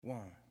1,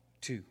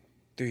 2,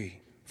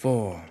 3,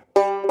 4.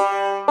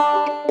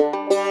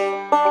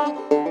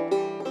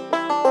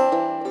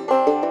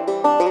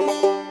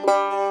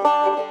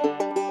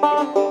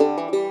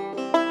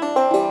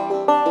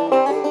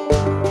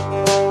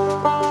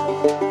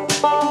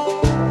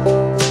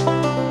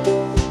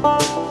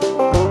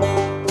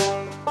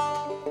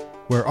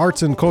 Where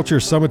arts and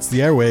culture summits the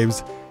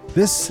airwaves,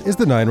 this is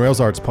the Nine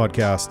Rails Arts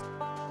Podcast.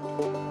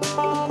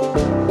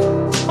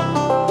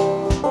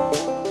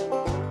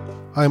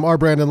 I'm R.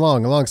 Brandon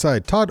Long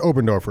alongside Todd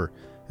Oberndorfer,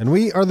 and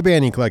we are the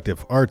Banyan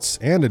Collective, arts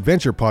and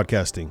adventure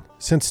podcasting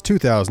since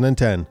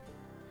 2010.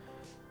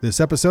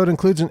 This episode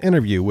includes an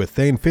interview with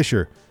Thaine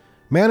Fischer,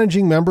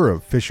 managing member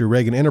of Fischer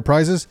Reagan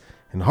Enterprises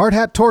and hard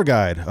hat tour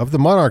guide of the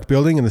Monarch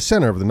building in the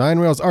center of the Nine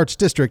Rails Arts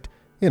District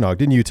in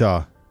Ogden,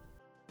 Utah.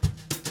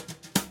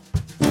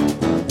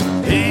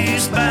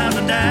 Eastbound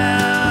and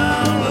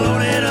down,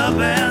 loaded up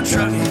and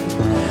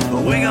trucking,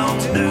 but we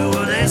gonna do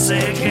what they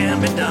say can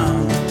be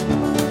done.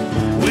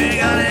 We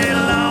got a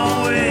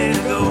long way to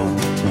go,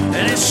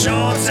 and it's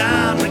short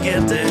time to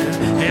get there.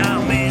 Hey,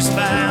 I'm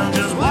eastbound,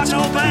 just watch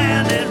old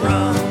bandit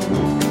run.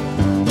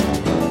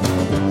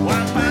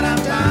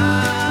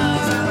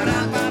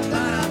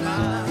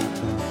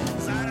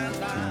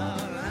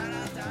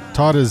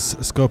 Todd is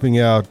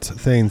scoping out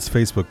Thaine's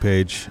Facebook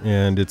page,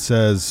 and it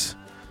says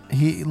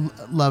he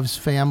loves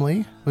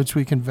family, which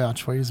we can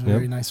vouch for. He's a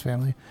very nice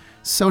family.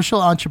 Social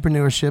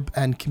entrepreneurship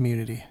and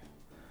community.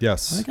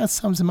 Yes. I think that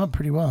sums him up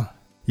pretty well.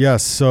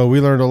 Yes. So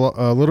we learned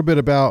a little bit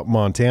about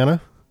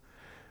Montana.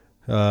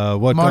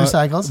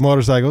 Motorcycles.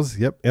 Motorcycles,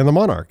 yep. And the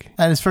Monarch.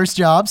 And his first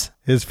jobs.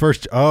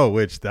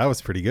 Which that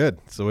was pretty good.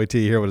 So wait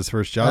till you hear what his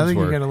first jobs were. I think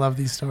you're going to love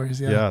these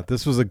stories, Yeah,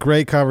 this was a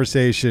great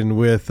conversation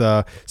with,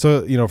 for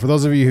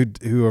those of you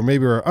who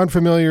are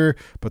unfamiliar,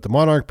 but the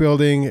Monarch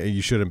building,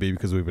 you shouldn't be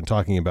because we've been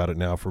talking about it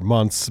now for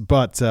months,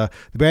 but the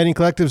Banyan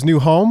Collective's new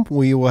home,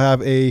 we will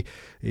have a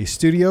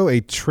studio,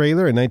 a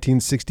trailer, a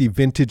 1960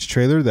 vintage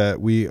trailer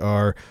that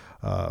we're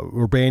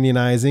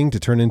Banyanizing to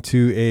turn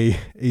into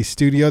a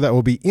studio that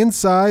will be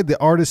inside the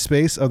artist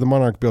space of the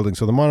Monarch building.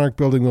 So the Monarch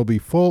building will be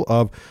full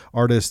of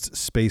artist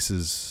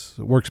spaces,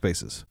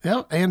 workspaces.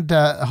 Yep, and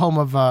home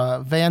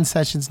of van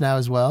sessions now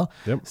as well.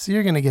 Yep. So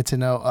you're going to get to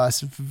know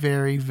us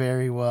very,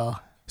 very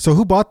well. So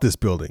who bought this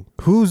building?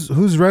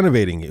 Who's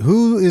renovating it?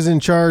 Who is in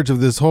charge of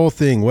this whole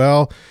thing?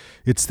 Well,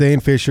 it's Thaine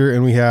Fischer,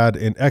 and we had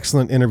an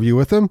excellent interview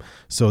with him.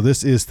 So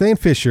this is Thaine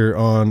Fischer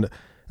on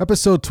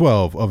Episode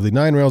 12 of the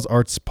Nine Rails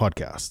Arts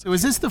Podcast.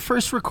 Was this the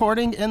first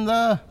recording in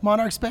the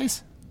Monarch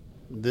space?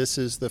 This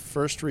is the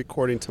first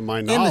recording to my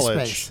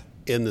knowledge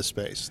in the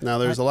space. Now,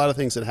 there's a lot of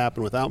things that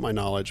happen without my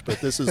knowledge, but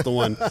this is the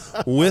one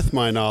with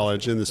my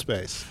knowledge in the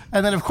space.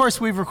 And then, of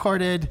course, we've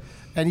recorded,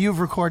 and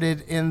you've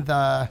recorded in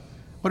the,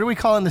 what are we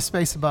calling the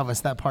space above us,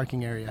 that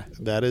parking area?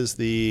 That is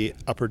the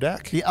upper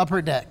deck. The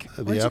upper deck.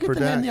 Where'd you get the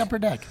name, the upper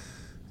deck?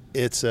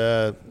 It's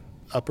a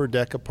upper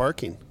deck of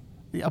parking.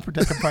 The upper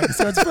deck of parking.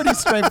 So it's pretty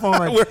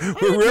straightforward. we're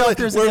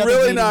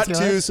really not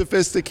too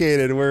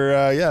sophisticated.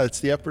 It's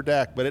the upper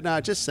deck, but it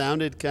just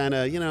sounded kind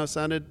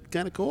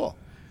of cool.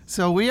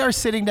 So we are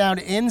sitting down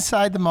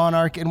inside the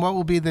Monarch in what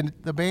will be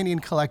the Banyan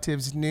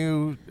Collective's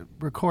new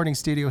recording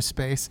studio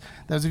space.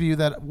 Those of you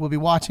that will be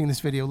watching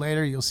this video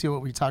later, you'll see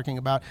what we're talking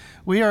about.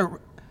 We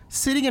are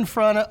sitting in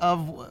front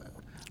of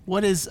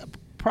what is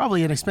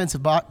probably an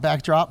expensive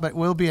backdrop, but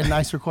will be a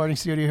nice recording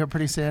studio here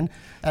pretty soon.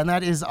 And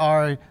that is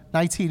our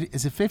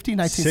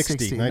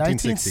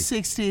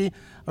 1960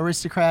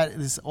 Aristocrat,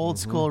 this old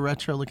school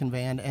retro looking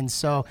van. And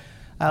so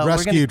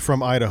rescued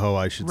from Idaho,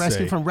 I should say.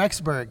 Rescued from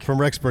Rexburg. From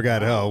Rexburg,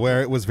 Idaho,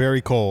 where it was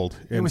very cold.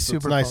 It was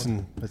super nice cold.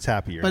 And it's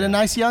happier. But a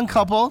nice young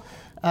couple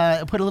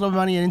put a little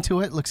money into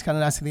it. Looks kind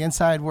of nice on the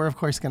inside. We're, of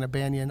course, going to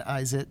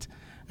Banyanize it.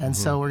 And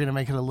so we're going to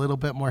make it a little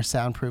bit more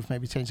soundproof,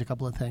 maybe change a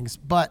couple of things.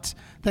 But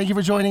thank you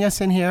for joining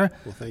us in here.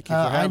 Well, thank you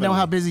for having I know me.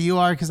 how busy you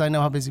are because I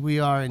know how busy we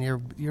are, and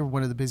you're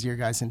one of the busier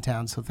guys in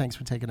town. So thanks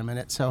for taking a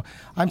minute. So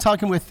I'm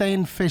talking with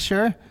Thaine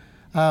Fischer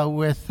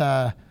with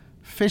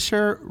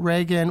Fischer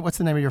Reagan. What's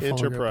the name of your full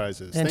group?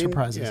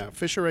 Enterprises.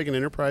 Fischer Reagan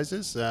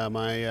Enterprises.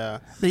 The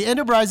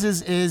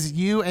Enterprises is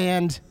you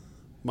and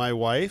my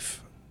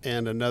wife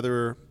and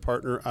another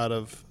partner out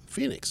of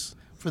Phoenix.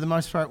 For the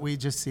most part, we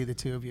just see the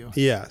two of you.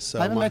 Yeah. So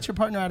I haven't met your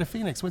partner out of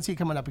Phoenix. When's he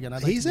coming up again?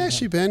 He's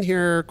actually been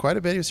here quite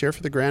a bit. He was here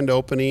for the grand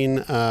opening.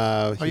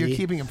 You're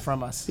keeping him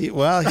from us. He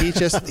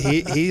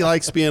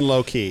likes being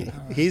low key.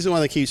 He's the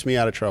one that keeps me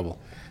out of trouble.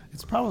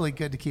 It's probably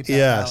good to keep that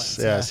balance.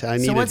 Yes. I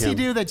needed So what's him. he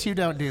do that you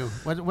don't do?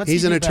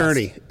 He's an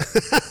attorney.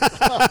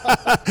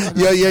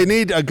 You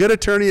need a good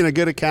attorney and a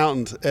good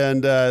accountant.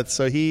 And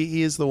so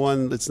he is the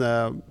one that's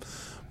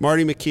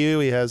Marty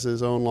McHugh. He has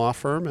his own law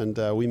firm, and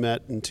we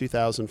met in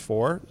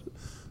 2004.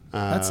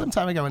 That's some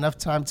time ago, enough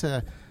time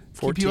to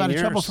keep you out of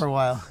trouble for a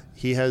while.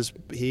 He has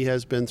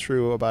been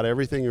through about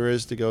everything there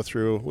is to go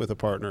through with a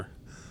partner.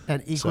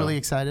 And equally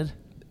excited?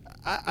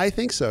 I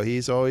think so.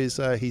 He's always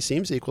he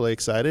seems equally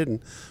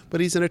excited,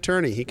 but he's an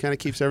attorney. He kind of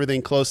keeps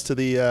everything close to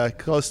the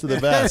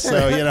vest.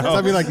 So Does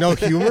that mean like no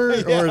humor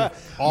or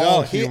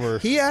all no, humor?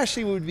 He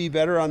actually would be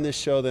better on this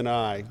show than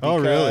I. Oh,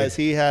 really? Because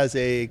he has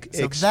a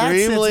So that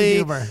sense of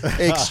humor.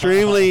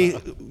 extremely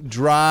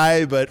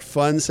dry but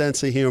fun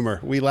sense of humor.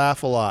 We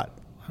laugh a lot.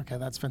 Okay,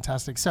 that's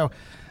fantastic. So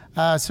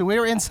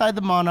we're inside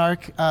the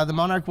Monarch. The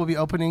Monarch will be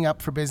opening up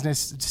for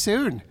business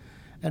soon.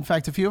 In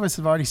fact, a few of us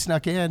have already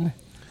snuck in.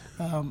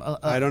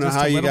 I don't know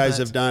how you guys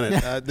have done it.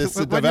 The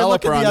When you're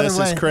developer looking the on other this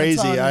way, is that's crazy.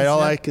 all it is, All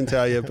yeah. I can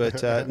tell you,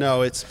 but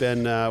no, it's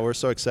been. We're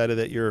so excited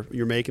that you're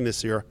making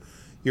this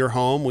your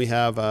home. We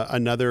have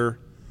another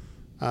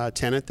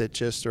tenant that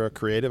just, or a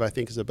creative, I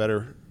think is a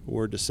better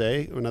word to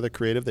say. Another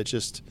creative that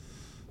just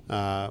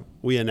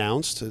we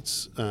announced.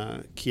 It's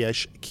I'm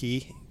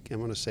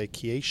going to say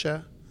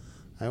Kiesha.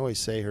 I always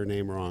say her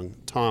name wrong.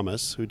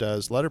 Thomas, who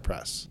does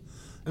letterpress.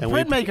 The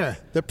printmaker.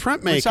 The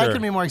printmaker. Which I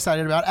couldn't be more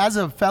excited about. As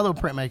a fellow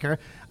printmaker,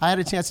 I had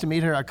a chance to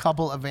meet her a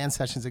couple of van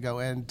sessions ago,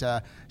 and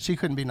she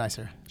couldn't be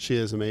nicer. She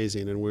is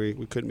amazing, and we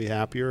couldn't be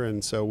happier.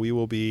 And so we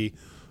will be,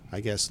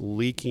 I guess,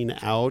 leaking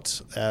out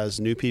as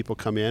new people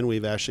come in.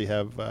 We've actually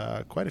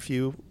have quite a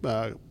few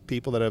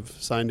people that have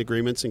signed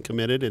agreements and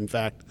committed. In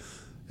fact,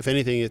 if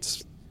anything,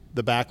 it's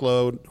the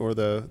backload or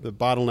the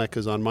bottleneck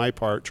is on my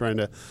part, trying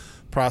to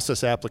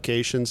process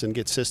applications and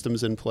get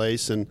systems in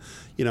place. And,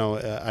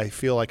 I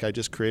feel like I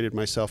just created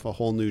myself a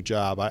whole new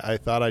job. I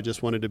thought I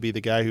just wanted to be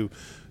the guy who,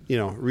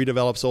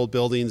 redevelops old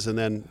buildings and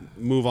then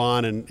move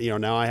on. And,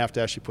 now I have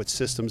to actually put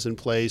systems in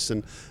place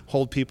and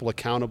hold people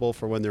accountable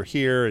for when they're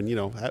here and,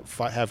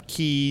 have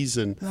keys.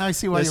 And Now I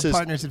see why you're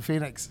partners in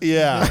Phoenix.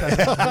 Yeah.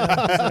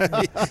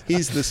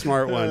 He's the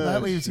smart one.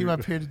 That leaves you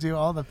up here to do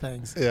all the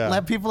things. Yeah.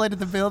 Let people into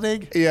the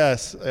building.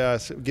 Yes.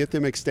 Get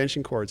them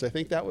extension cords. I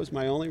think that was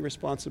my only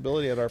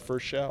responsibility at our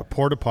first show.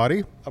 Porta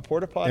potty A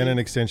porta potty and an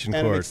extension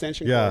cord. And an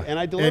extension yeah. cord. And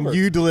I delivered. And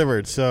you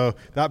delivered, so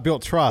that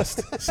built trust.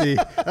 See,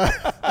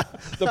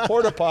 The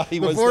porta potty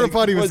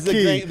was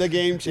key. the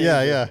game changer.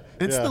 Yeah.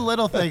 It's yeah. the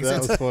little things.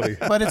 That was funny.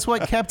 But it's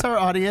what kept our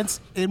audience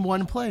in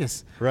one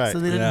place. Right. So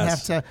they didn't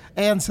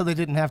Yes. so they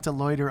didn't have to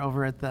loiter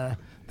over at the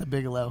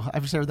Bigelow.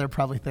 I'm sure they're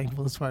probably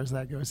thankful as far as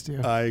that goes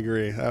too. I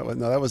agree.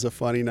 That was a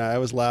funny night. I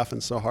was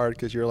laughing so hard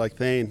because you're like,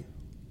 Thaine,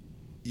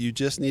 you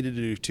just needed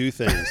to do two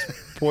things: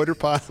 porta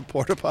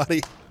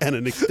potty, and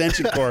an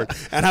extension cord.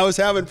 And I was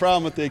having a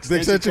problem with the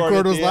extension cord. The extension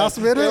cord was last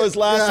minute? It was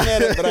last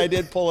minute, but I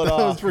did pull it That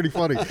off. was pretty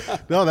funny.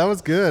 No, that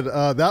was good.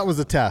 That was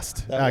a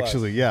test, That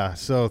actually. was. Yeah.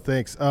 So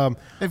thanks.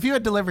 If you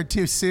had delivered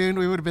too soon,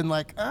 we would have been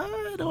like,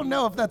 I don't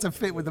know if that's a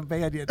fit with the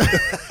banyan.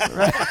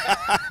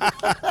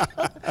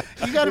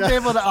 You got to be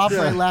able to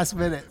operate last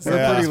minute. So We're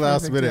that's pretty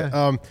last perfect, minute.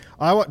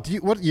 yeah.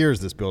 What year is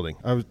this building?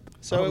 I don't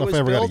So know it if was I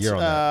ever got a built. year on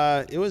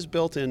that. It was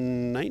built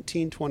in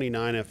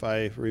 1929, if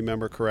I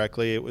remember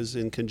correctly. It was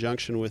in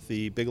conjunction with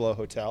the Bigelow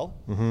Hotel.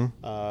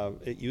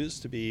 Mm-hmm. It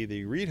used to be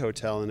the Reed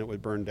Hotel, and it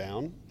would burn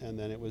down, and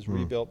then it was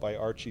rebuilt by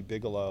Archie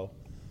Bigelow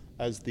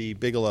as the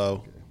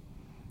Bigelow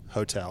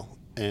Hotel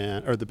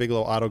or the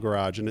Bigelow Auto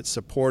Garage, and it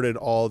supported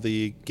all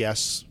the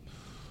guests'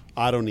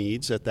 auto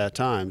needs at that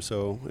time.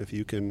 So if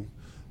you can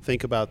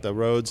think about the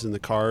roads and the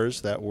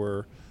cars that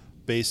were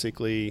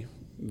basically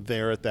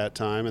there at that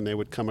time, and they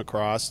would come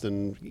across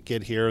and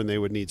get here, and they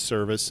would need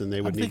service, and they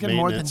would I'm need thinking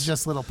more than maintenance.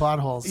 just little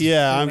potholes.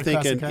 Yeah, I'm across the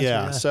thinking. country,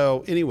 Yeah.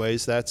 So,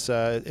 anyways, that's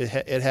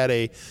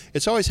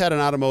it's always had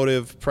an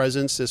automotive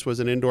presence. This was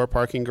an indoor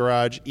parking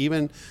garage,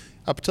 even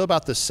up until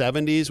about the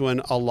 70s, when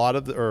a lot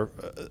of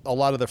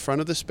the front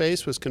of the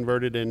space was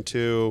converted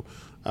into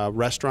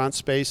restaurant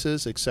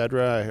spaces,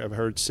 etc. I've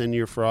heard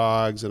Senior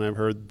Frogs, and I've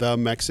heard the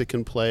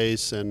Mexican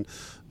Place, and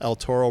El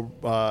Toro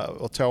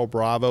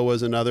Bravo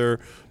was another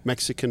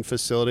Mexican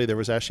facility. There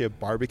was actually a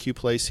barbecue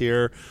place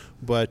here,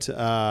 but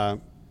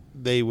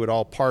they would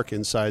all park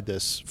inside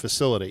this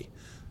facility.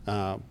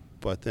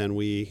 But then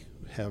we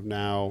have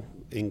now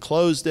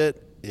enclosed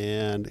it,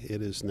 and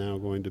it is now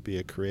going to be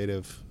a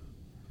creative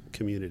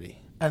community.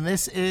 And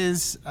this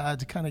is,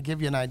 to kind of give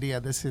you an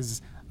idea, this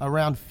is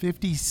around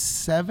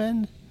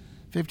 50,000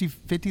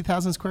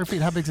 square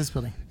feet. How big is this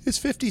building? It's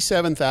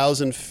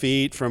 57,000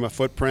 feet from a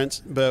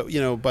footprint, but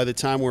by the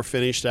time we're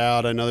finished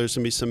out, I know there's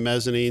going to be some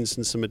mezzanines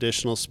and some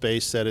additional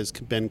space that has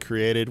been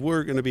created.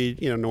 We're going to be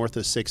north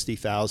of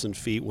 60,000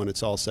 feet when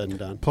it's all said and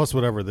done. Plus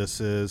whatever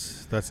this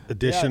is, that's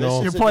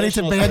additional. You're pointing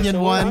to Banyan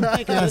So One. I'm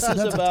thinking this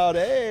is about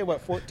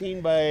 14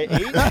 by 8.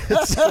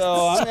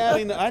 So I'm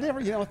adding. I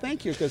never,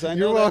 thank you, because I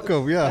know You're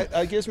welcome. Yeah,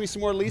 that gives me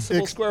some more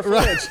leasable square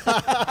footage.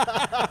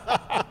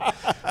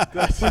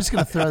 We're just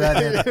going to throw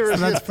that in. So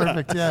that's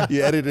perfect, yeah.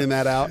 You editing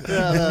that out?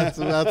 Yeah,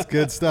 that's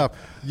good stuff.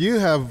 You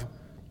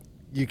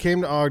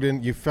came to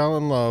Ogden. You fell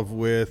in love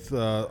with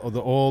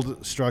the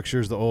old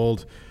structures, the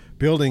old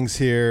buildings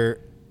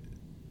here,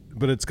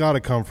 but it's got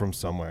to come from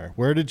somewhere.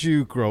 Where did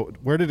you grow?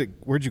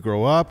 Where'd you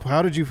grow up?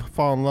 How did you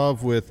fall in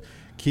love with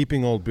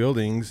keeping old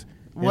buildings?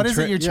 What is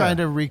it you're trying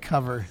to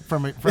recover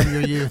from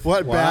your youth?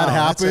 What bad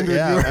happened?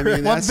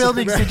 What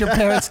buildings did your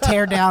parents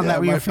tear down that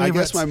were your favorites? I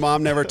guess my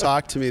mom never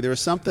talked to me. There was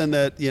something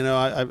that,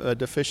 a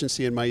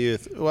deficiency in my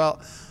youth.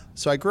 Well,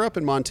 so I grew up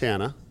in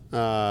Montana,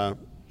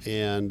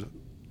 and,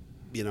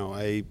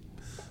 I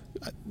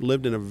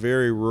lived in a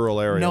very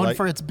rural area. Known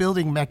for its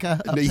building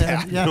mecca up yeah,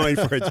 there. Yeah, known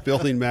for its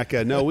building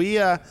mecca. No, we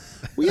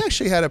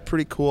actually had a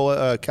pretty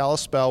cool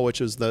Kalispell,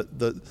 which is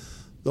the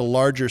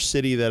larger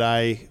city that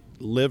I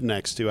live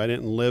next to. I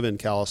didn't live in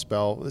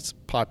Kalispell. Its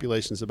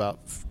population's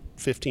about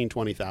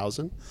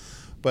 20,000.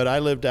 But I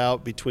lived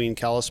out between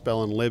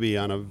Kalispell and Libby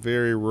on a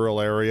very rural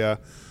area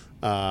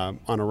on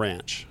a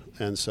ranch.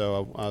 And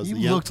so I was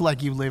looked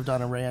like you lived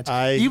on a ranch.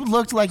 You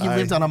looked like you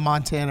lived on a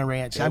Montana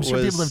ranch. I'm sure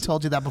people have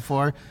told you that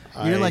before.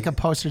 You're like a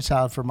poster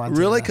child for Montana.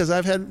 Really? Because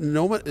I've had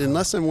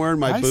unless I'm wearing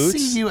my boots. I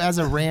see you as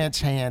a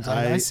ranch hand.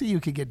 I see you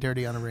could get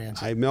dirty on a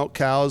ranch. I milked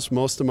cows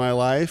most of my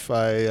life. We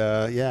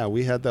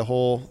had the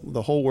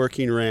whole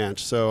working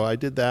ranch. So I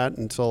did that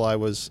until I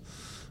was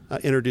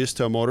introduced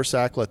to a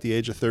motorcycle at the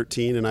age of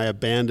 13, and I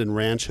abandoned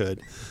ranchhood.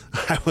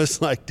 I was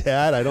like,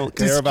 Dad, I don't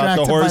care about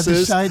the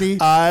horses. By the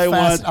shiny,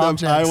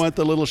 I want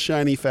the little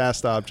shiny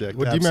fast object.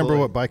 Do you remember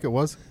what bike it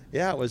was?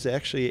 Yeah, it was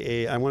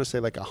actually I want to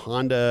say like a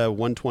Honda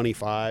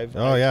 125.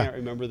 Oh, yeah. I can't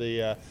remember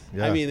the.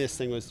 I mean, this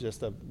thing was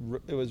just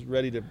it was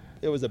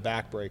a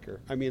backbreaker.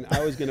 I mean,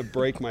 I was going to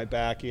break my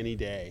back any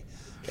day,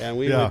 and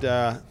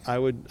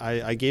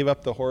I gave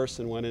up the horse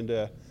and went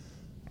into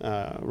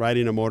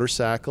riding a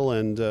motorcycle,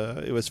 and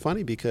it was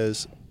funny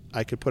because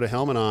I could put a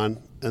helmet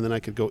on and then I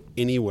could go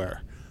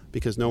anywhere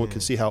because no one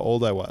could see how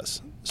old I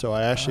was. So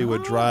I actually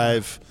would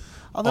drive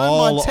Although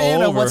in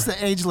Montana, over. What's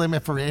the age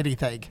limit for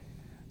anything?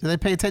 Do they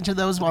pay attention to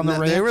those on the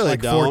ranch? They really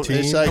like don't. 14.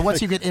 It's like, But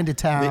once you get into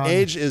town, the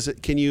age is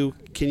can you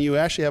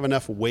actually have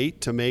enough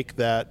weight to make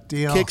that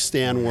Deal.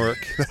 kickstand work?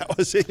 That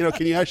was it.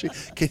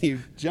 Can you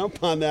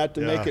jump on that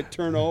to make it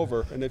turn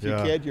over? And if you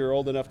can't, you're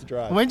old enough to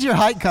drive. When did your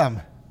height come?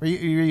 Were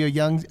you a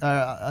young,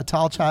 a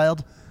tall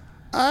child?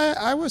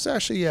 I was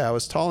actually I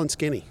was tall and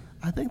skinny.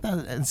 I think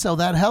and so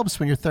that helps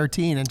when you're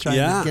 13 and trying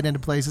to get into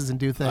places and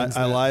do things.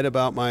 I lied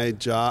about my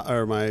job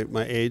or my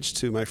age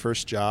to my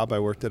first job. I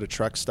worked at a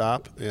truck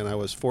stop, and I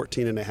was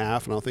 14 and a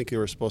half, and I don't think they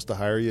were supposed to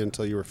hire you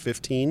until you were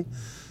 15.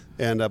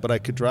 And but I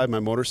could drive my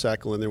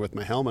motorcycle in there with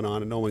my helmet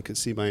on, and no one could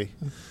see my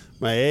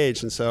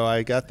age, and so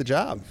I got the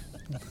job.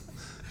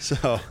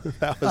 So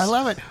that was. I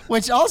love it.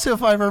 Which also,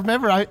 if I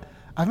remember,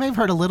 I may have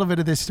heard a little bit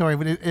of this story,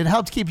 but it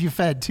helped keep you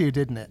fed too,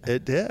 didn't it?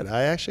 It did.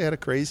 I actually had a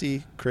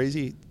crazy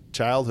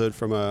childhood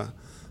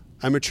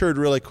I matured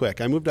really quick.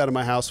 I moved out of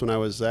my house when I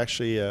was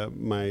actually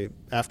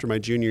after my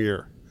junior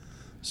year.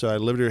 So I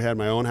lived here, had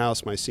my own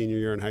house my senior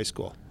year in high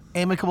school.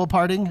 Amicable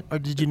parting, or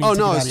did you need to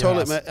get out it's of your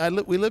totally.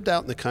 house? We lived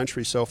out in the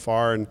country so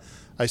far, and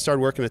I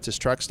started working at this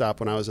truck stop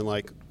when I was in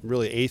like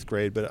really 8th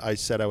grade, but I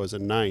said I was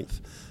in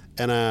 9th.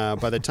 And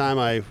by the time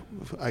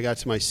I got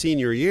to my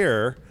senior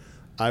year,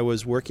 I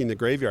was working the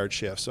graveyard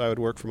shift. So I would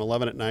work from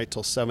 11 at night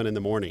till 7 in the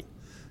morning.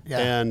 Yeah.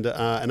 And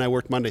I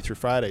worked Monday through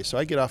Friday. So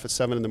I get off at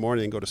 7 in the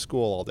morning and go to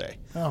school all day.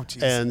 Oh,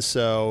 geez. And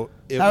so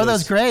how are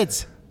those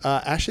grades?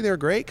 Actually, they were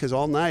great because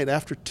all night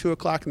after 2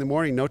 o'clock in the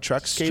morning, no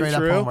trucks came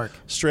through.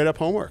 Straight up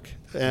homework.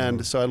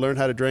 And so I learned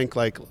how to drink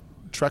like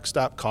truck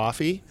stop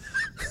coffee.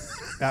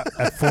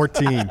 At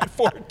 14. At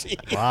 14.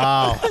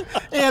 Wow.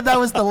 And that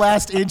was the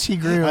last inch he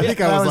grew. I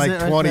think I was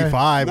like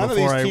 25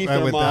 before I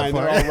went that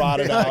far. They're all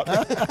rotted out.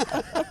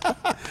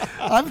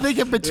 I'm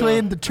thinking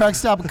between the truck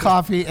stop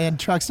coffee and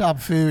truck stop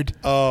food.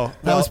 Oh,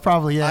 that was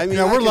probably it. I mean,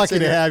 we're lucky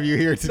to have you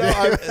here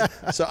today.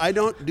 So I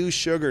don't do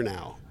sugar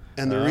now.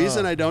 And the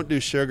reason I don't do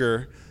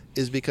sugar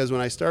is because when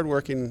I started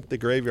working the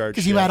graveyard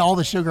shift. Because you had all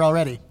the sugar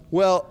already.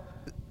 Well,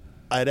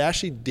 I'd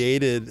actually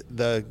dated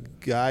the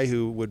guy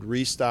who would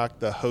restock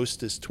the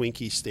Hostess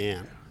Twinkie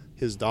stand,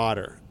 his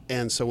daughter.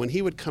 And so when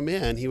he would come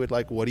in, he would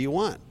like, what do you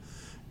want?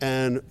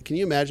 And can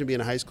you imagine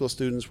being a high school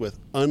student with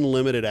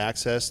unlimited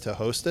access to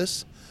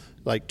Hostess,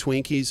 like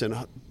Twinkies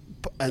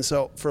and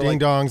so for ding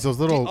dongs, those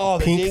little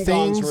pink ding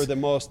things dongs were the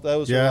most.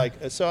 Those were like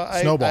so.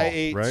 I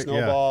ate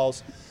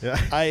snowballs. Yeah.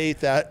 I ate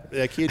that.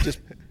 Like he'd just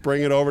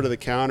bring it over to the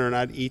counter, and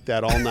I'd eat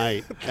that all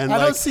night. And I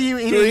don't see you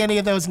eating any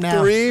of those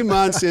now. 3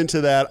 months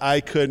into that,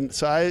 I couldn't.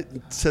 So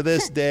to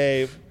this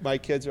day, my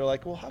kids are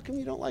like, "Well, how come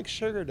you don't like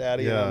sugar,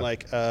 Daddy?" And I'm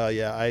like,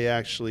 I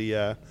actually."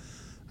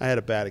 I had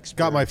a bad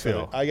experience. Got my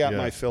fill. I got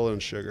my fill in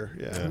sugar.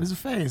 Yeah. It was a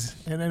phase,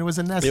 and it was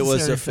a necessary phase. It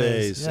was a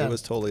phase. Yeah. It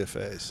was totally a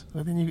phase.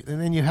 And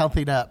then you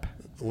healthied up.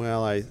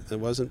 Well, it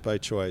wasn't by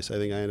choice. I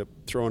think I ended up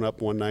throwing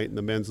up one night in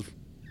the men's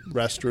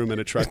restroom in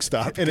a truck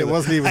stop. And it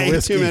wasn't even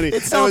whiskey. Too many.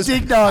 It's all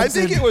ding dongs. I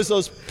think it was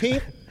those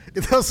pink.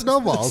 Those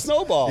snowballs.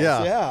 Snowballs.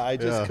 Yeah. I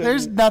just couldn't.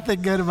 There's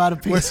nothing good about a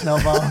pink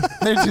snowball.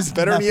 They're just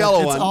better than nothing. yellow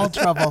It's one. all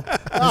trouble.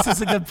 This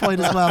is a good point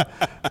as well.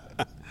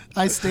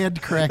 I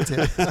stand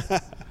corrected.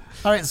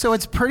 All right, so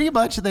it's pretty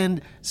much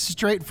then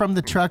straight from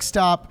the truck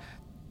stop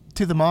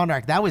to the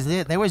Monarch. That was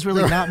it. There was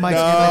really not much.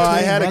 No, in between,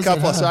 I had a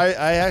couple. Huh? So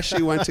I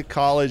actually went to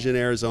college in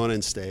Arizona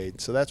and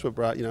stayed. So that's what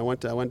brought. I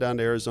went down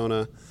to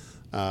Arizona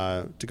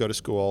to go to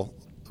school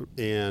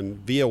and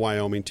via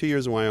Wyoming, 2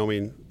 years in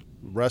Wyoming,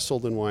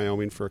 wrestled in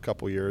Wyoming for a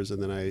couple years,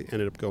 and then I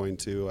ended up going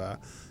to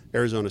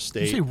Arizona Did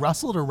State. you say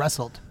rustled or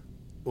wrestled?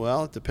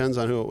 Well, it depends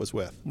on who it was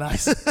with.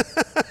 Nice.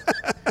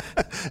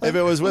 If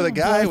it was with a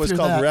guy, it was through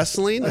called that.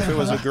 wrestling. If it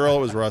was a girl,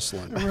 it was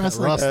wrestling.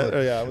 Wrestling.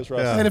 Yeah, it was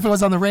wrestling. And if it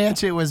was on the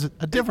ranch, it was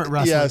a different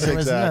wrestling. Yes, It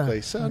was, exactly.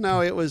 yeah. So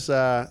no, it was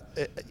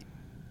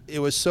it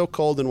was so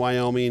cold in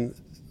Wyoming.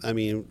 I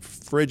mean,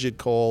 frigid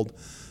cold.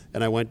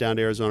 And I went down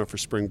to Arizona for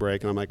spring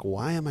break, and I'm like,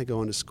 why am I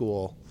going to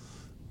school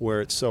where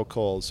it's so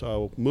cold?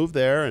 So I moved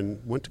there and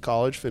went to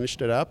college,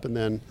 finished it up, and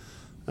then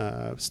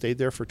stayed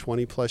there for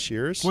 20 plus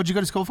years. What'd you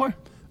go to school for?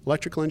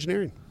 Electrical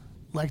engineering.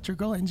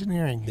 Electrical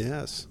engineering.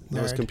 Yes.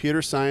 It was Nerd.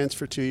 computer science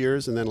for 2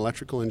 years, and then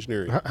electrical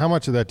engineering. How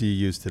much of that do you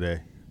use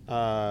today?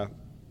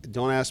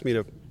 Don't ask me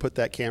to put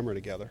that camera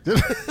together.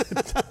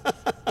 Okay.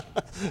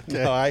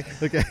 No,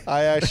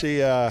 I actually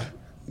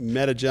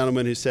met a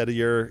gentleman who said,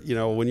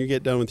 when you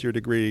get done with your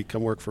degree,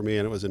 come work for me,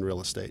 and it was in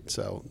real estate.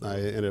 So I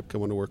ended up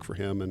coming to work for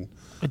him. And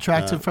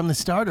Attractive from the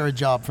start or a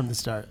job from the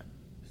start?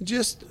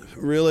 just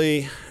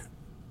really,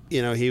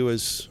 he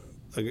was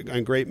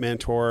a great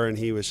mentor, and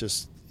he was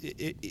just,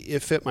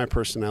 it fit my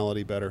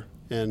personality better.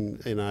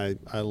 And I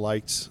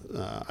liked,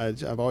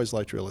 I've always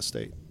liked real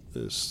estate.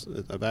 That's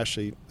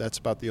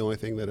about the only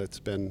thing that it's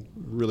been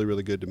really,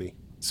 really good to me.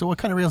 So what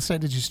kind of real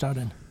estate did you start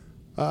in?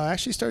 I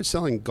actually started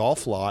selling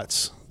golf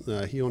lots.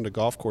 He owned a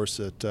golf course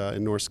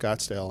in North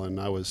Scottsdale, and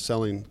I was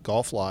selling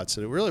golf lots.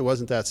 And it really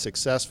wasn't that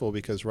successful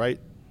because I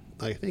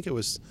think it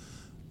was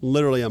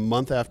literally a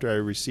month after I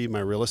received my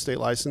real estate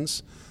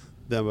license,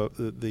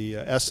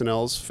 the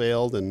S&Ls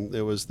failed, and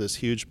there was this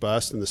huge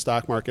bust, and the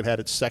stock market had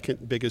its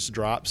second biggest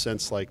drop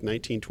since like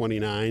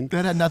 1929.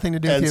 That had nothing to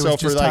do with And you. It so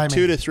was for just like timing.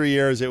 2 to 3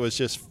 years, it was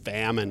just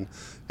famine.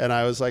 And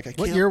I was like, I can't.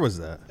 What year was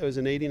that? It was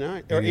in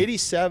 89. Or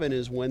 87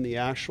 is when the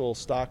actual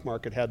stock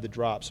market had the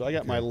drop. So I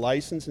got my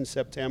license in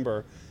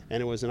September,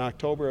 and it was in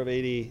October of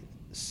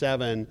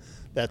 87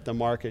 that the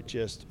market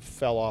just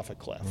fell off a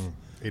cliff.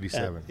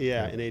 87.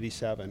 In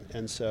 87.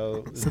 And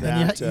so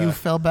then you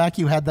fell back.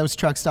 You had those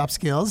truck stop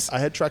skills. I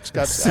had truck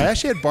stops. I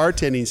actually had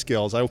bartending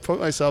skills. I put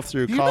myself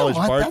through You college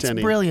know what? bartending.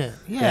 That's brilliant.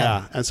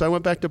 Yeah. And so I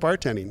went back to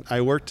bartending.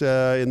 I worked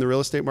in the real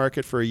estate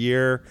market for a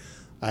year.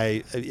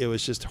 It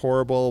was just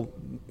horrible.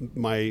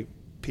 My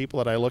people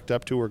that I looked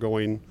up to were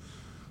going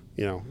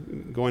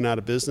out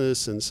of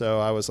business, and so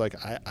I was like,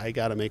 I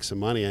got to make some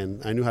money,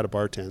 and I knew how to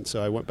bartend,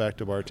 so I went back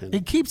to bartending.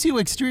 It keeps you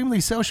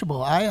extremely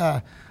sociable.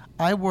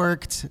 I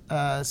worked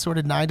sort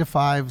of 9 to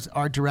 5,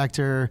 art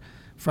director,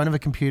 front of a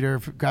computer,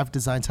 graphic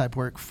design type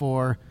work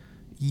for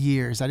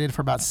years. I did it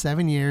for about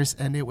 7 years,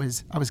 and I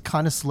was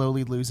kind of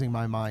slowly losing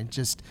my mind.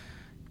 Just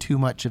too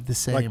much of the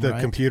same. Like the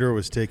right? computer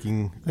was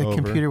taking The over.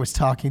 computer was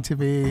talking to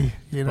me.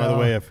 By the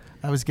way, if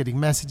I was getting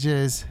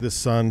messages. the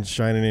sun's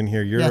shining in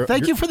here,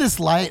 Thank you for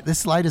this light.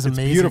 This light is It's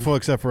amazing. beautiful,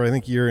 except for I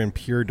think you're in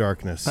pure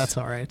darkness. That's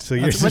all right. So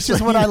you're Which just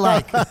is like- what I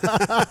like.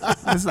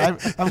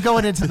 I'm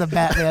going into the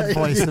Batman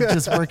voice of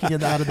just working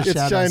it out of the It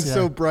shadows. shines yeah.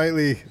 so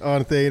brightly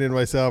on Thaine and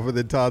myself, and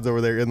then Todd's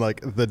over there in like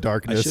the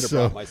darkness. I should have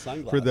so brought my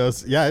sunglasses. for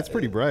those, it's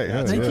pretty bright.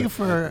 Yeah, Thank yeah. you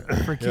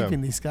for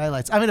keeping these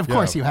skylights. I mean, of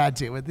course you had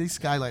to with these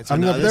skylights. I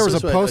mean, No, there this was a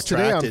is what post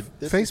today on attracted-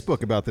 this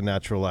Facebook about the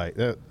natural light.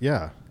 In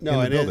No, the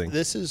and building.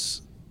 this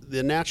is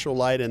the natural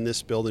light in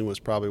this building was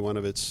probably one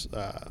of its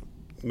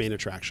main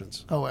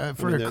attractions. for I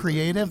mean, a the-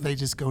 creative, they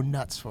just go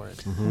nuts for it.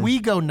 Mm-hmm. We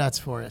go nuts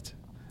for it.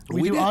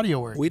 We do didn't- audio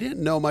work. We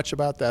didn't know much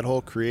about that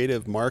whole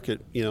creative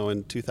market,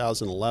 in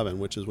 2011,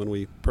 which is when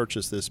we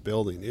purchased this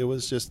building. It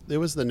was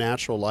the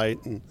natural light,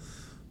 and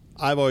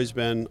I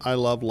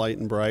love light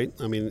and bright.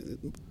 I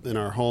mean, in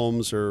our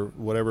homes or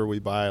whatever we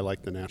buy, I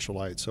like the natural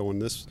light. So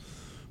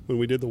when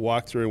we did the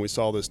walkthrough and we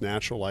saw this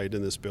natural light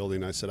in this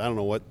building, I said, I don't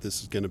know what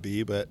this is going to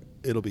be, but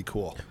it'll be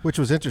cool. Which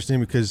was interesting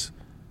because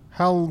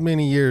how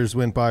many years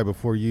went by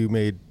before you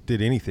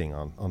did anything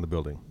on the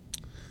building?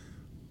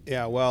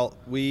 Yeah, well,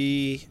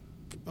 we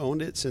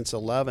owned it since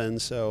 11,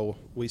 so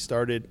we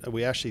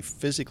actually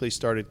physically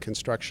started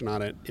construction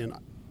on it in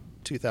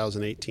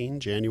 2018,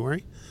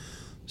 January.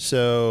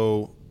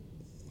 So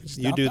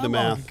you Not do that the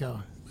long math.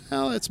 ago.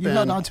 Well, it's You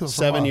held been on to it for a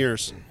 7 while.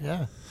 years.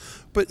 Yeah.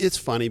 But it's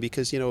funny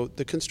because,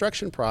 the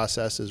construction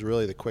process is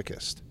really the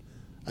quickest.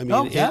 I mean,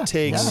 Oh, yeah, it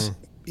takes,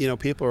 yeah.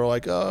 People are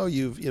like, oh,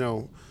 you've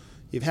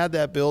had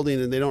that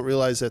building, and they don't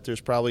realize that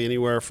there's probably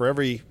anywhere for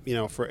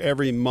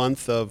every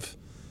month of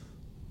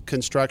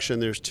construction,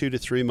 there's 2 to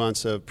 3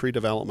 months of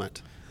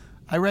pre-development.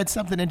 I read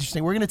something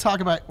interesting. We're going to talk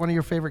about one of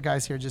your favorite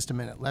guys here in just a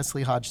minute,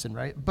 Leslie Hodgson,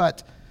 right?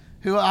 But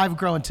who I've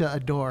grown to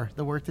adore,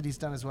 the work that he's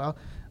done as well.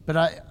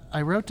 But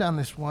I wrote down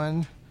this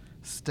one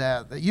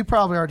stat that you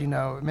probably already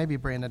know. Maybe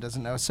Brandon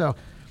doesn't know. So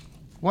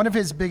one of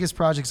his biggest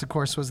projects, of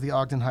course, was the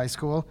Ogden High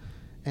School.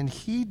 And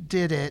he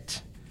did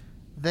it.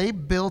 They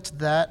built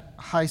that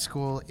high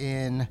school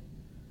in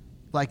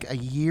like a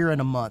year and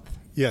a month.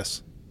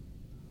 Yes.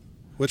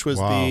 Which was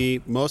Wow.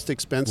 the most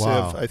expensive,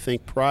 Wow. I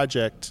think,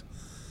 project.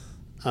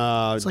 It's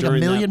like $1 during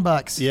million that-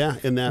 bucks. Yeah,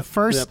 in that The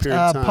first that period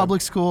of time.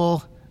 public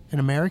school in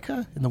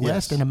America, in the Yes.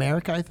 West, in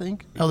America, I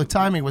think. Oh, the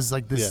timing was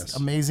like this Yes.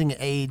 amazing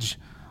age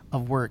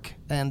of work,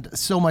 and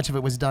so much of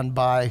it was done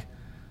by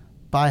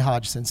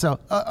Hodgson. So,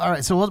 all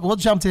right, so we'll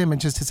jump to him in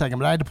just a second,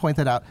 but I had to point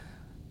that out.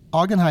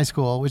 Ogden High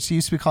School, which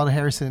used to be called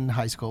Harrison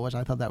High School, which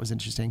I thought that was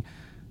interesting,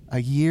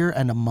 a year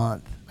and a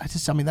month.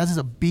 I mean, that is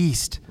a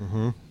beast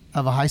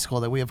of a high school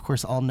that we, of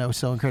course, all know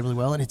so incredibly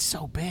well, and it's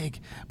so big.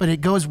 But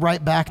it goes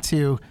right back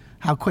to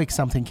how quick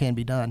something can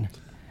be done.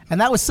 And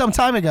that was some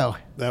time ago.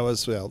 That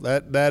was, well,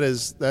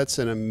 that's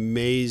an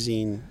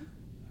amazing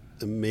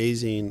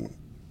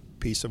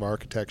piece of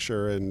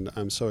architecture, and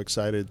I'm so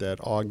excited that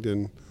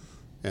Ogden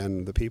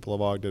and the people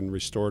of Ogden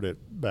restored it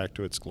back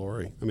to its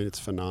glory. I mean, it's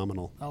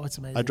phenomenal. Oh, it's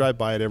amazing. I drive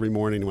by it every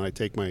morning when I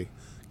take my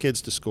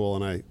kids to school,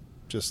 and I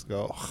just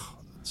go, oh,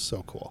 it's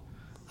so cool.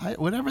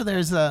 Whenever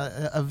there's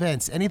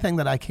events, anything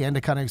that I can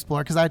to kind of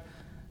explore, because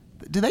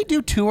do they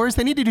do tours?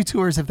 They need to do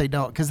tours if they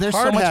don't, because there's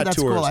so much of that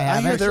tours. school I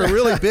have. I hear they're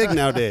really big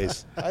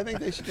nowadays. I think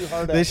they should do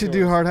hard hat. They should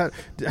do hard hat.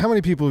 How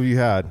many people have you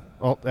had?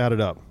 I'll add it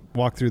up.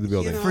 Walk through the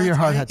building. For your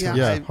hard hat tour.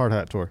 Yeah, hard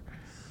hat tour.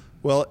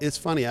 Well, it's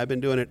funny. I've been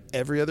doing it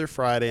every other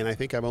Friday, and I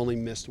think I've only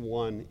missed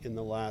one in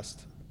the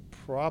last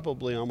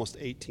probably almost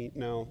 18.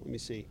 No, let me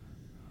see.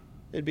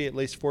 It'd be at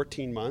least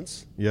 14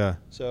 months. Yeah.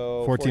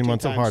 So 14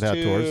 months of hard hat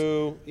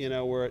tours. You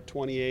know, we're at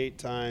 28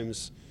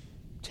 times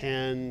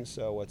 10.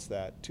 So what's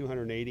that?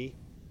 280.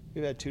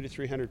 We've had 200 to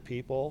 300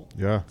 people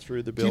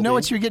through the building. Do you know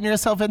what you're getting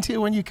yourself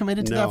into when you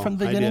committed to that from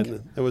the beginning? I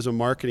didn't. It was a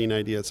marketing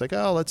idea. It's like,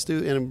 oh, let's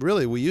do, and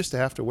really, we used to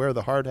have to wear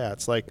the hard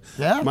hats. Like,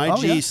 my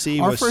GC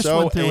was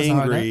so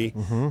angry,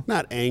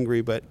 not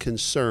angry, but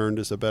concerned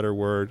is a better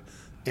word.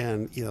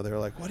 And, you know, they're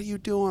like, what are you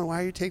doing?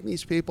 Why are you taking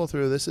these people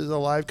through? This is a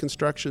live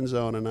construction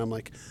zone. And I'm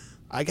like,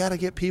 I got to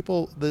get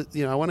people,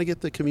 I want to get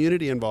the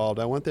community involved.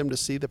 I want them to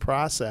see the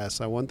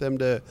process. I want them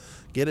to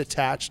get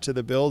attached to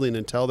the building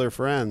and tell their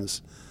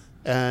friends.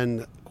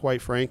 And quite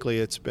frankly,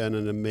 it's been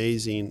an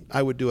amazing,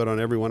 I would do it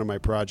on every one of my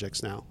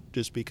projects now,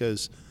 just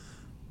because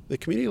the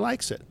community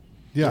likes it.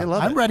 Yeah, they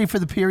love I'm it. ready for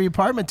the Peary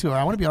apartment tour.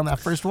 I want to be on that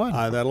first one.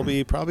 That'll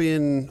be probably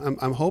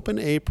I'm hoping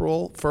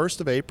April,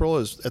 1st of April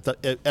is at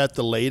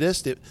the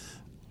latest. 1st of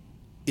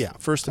April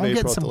at the latest. I'm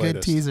getting some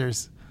good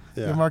teasers.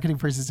 Yeah. Your marketing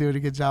person's doing a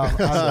good job.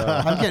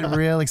 I'm getting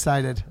real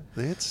excited.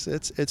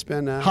 It's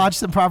been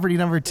Hodgson property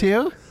number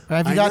 2. Or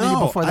have you gotten any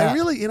before that? I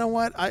really, you know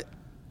what, I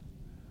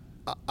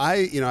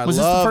Was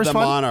love the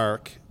one?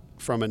 Monarch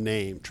from a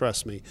name,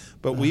 trust me.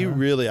 But we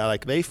really,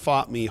 they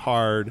fought me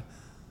hard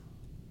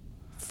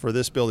for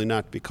this building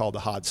not to be called the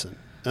Hodgson.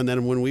 And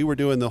then when we were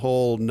doing the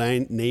whole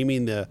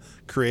naming the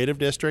creative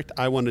district,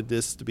 I wanted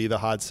this to be the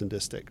Hodgson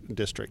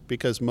district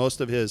because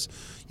most of his,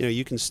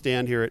 you can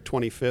stand here at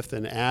 25th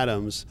and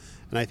Adams,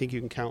 and I think you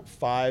can count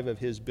 5 of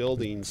his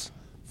buildings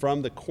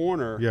from the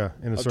corner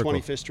in a of circle.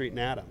 25th Street and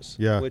Adams,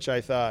 which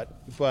I thought,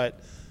 but,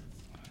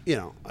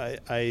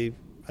 I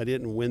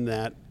didn't win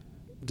that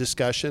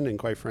discussion, and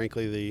quite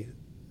frankly,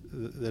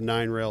 the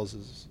 9 Rails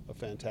is a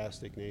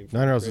fantastic name.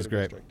 9 Rails is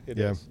great. It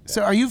is.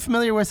 So are you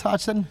familiar with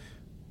Hodgson,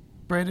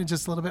 Brandon,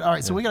 just a little bit? All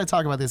right, so we got to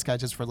talk about this guy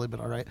just for a little bit,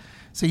 all right?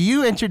 So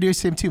you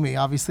introduced him to me,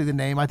 obviously the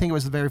name. I think it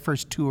was the very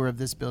first tour of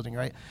this building,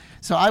 right?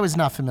 So I was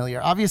not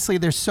familiar. Obviously,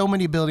 there's so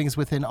many buildings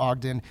within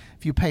Ogden,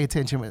 if you pay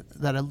attention,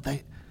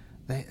 that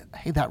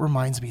hey, that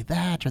reminds me of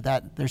that, or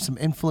that there's some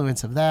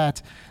influence of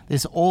that,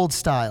 this old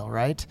style,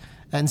 right?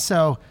 And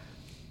so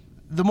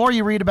the more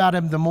you read about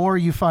him, the more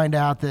you find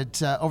out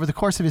that over the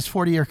course of his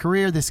 40-year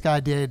career, this guy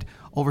did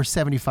over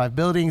 75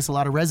 buildings, a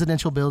lot of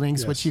residential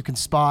buildings, which you can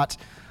spot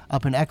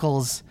up in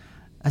Eccles.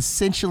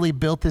 Essentially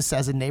built this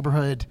as a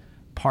neighborhood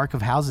park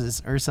of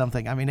houses or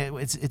something. I mean,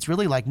 it's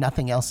really like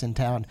nothing else in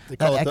town.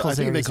 I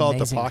think they call it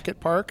the Pocket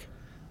Park.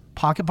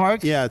 Pocket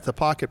Park? Yeah, it's the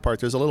Pocket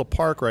Park. There's a little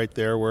park right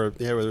there where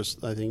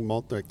there's, I think,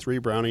 like 3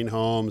 Browning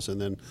homes,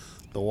 and then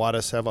the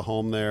Wattis have a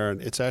home there.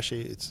 And it's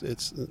actually,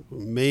 it's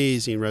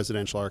amazing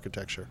residential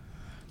architecture.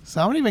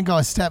 So I'm going to even go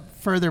a step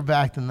further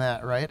back than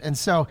that, right? And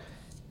so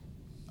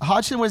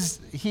Hodgson was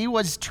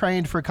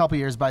trained for a couple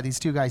years by these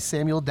 2 guys,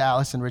 Samuel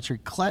Dallas and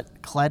Richard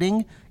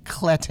Kletting.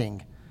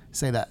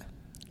 Say that.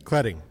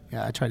 Kletting.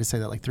 Yeah, I tried to say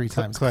that like 3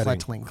 times.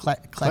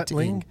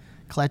 Kletting.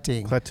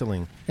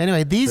 Kletting.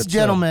 Anyway, these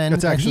gentlemen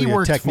that's that actually he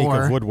worked a technique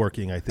for of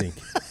woodworking, I think.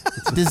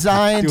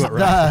 designed Do it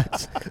right.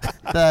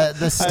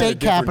 the state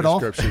capitol.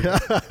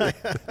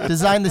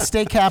 Designed the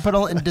state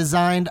capitol and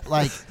designed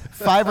like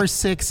 5 or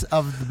 6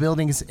 of the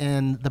buildings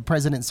in the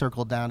President's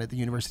Circle down at the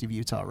University of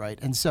Utah, right?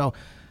 And so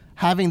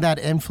having that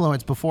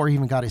influence before he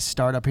even got his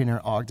start up here in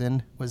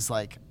Ogden was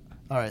like,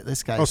 all right,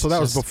 this guy. Oh, so that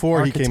was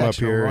before he came up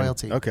here.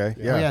 Royalty. Okay,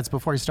 yeah. Yeah, it's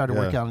before he started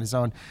working on his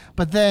own.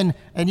 But then,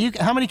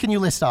 how many can you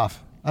list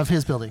off of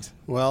his buildings?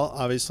 Well,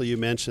 obviously you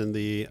mentioned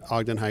the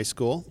Ogden High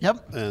School.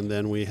 Yep. And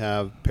then we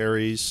have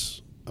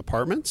Perry's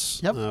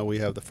Apartments. Yep. We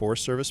have the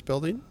Forest Service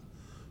building.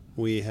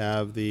 We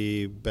have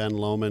the Ben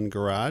Lomond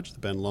Garage,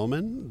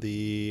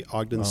 the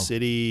Ogden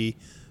City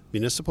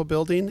Municipal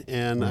Building,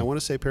 and I want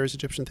to say Perry's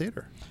Egyptian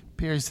Theater.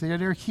 Perry's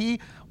Theater.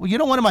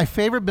 One of my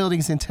favorite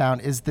buildings in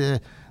town is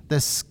the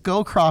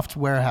Scowcroft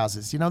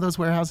warehouses. You know those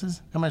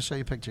warehouses? I'm going to show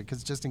you a picture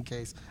because just in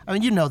case. I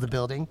mean, you know the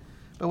building.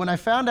 But when I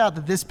found out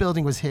that this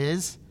building was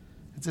his,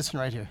 it's this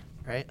one right here.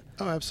 right?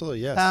 Oh, absolutely,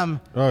 yes.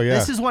 Oh, yeah.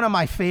 This is one of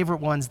my favorite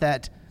ones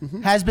that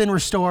has been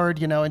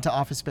restored, into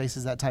office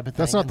spaces, that type of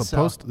thing. That's not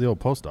And the old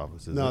post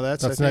office, is no, it?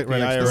 that's right I think the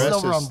next IRS. door? This is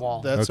over on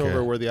Wall. That's Okay.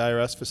 over where the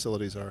IRS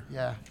facilities are.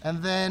 Yeah.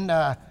 And then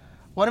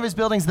one of his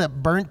buildings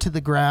that burnt to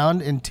the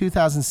ground in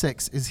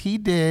 2006 is he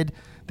did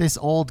this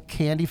old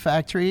candy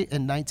factory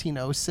in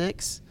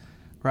 1906,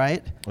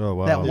 right? Oh,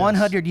 wow. That Yes.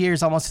 100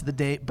 years almost to the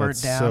date burnt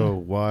That's down. so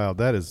wild.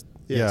 That is,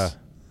 Yes.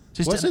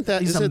 Just Isn't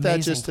that these just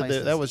amazing to the,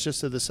 places. that was just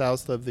to the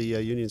south of the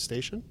Union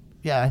Station?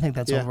 Yeah, I think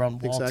that's Yeah, over on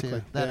Wall exactly.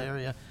 too, that Yeah.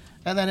 area.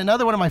 And then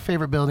another one of my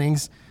favorite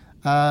buildings,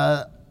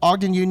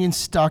 Ogden Union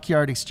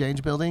Stockyard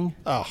Exchange Building,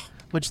 Oh,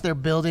 which they're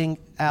building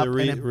out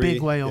in a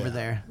big way over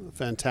there.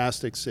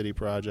 Fantastic city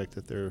project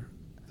that they're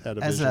had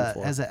a As vision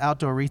for. an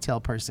outdoor retail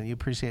person, you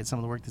appreciate some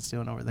of the work that's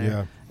doing over there.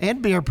 Yeah.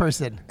 And beer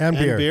person. And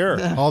beer.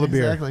 beer. All the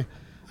beer. Exactly.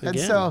 And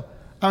Again. so,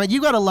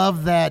 you got to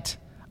love that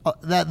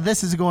that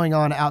this is going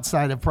on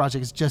outside of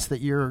projects just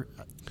that you're,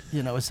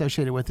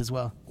 associated with as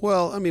well.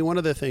 Well, I mean, one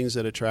of the things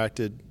that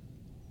attracted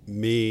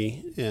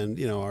me and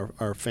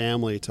our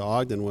family to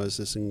Ogden was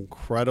this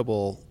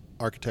incredible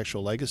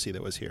architectural legacy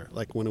that was here.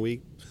 Like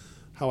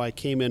how I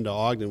came into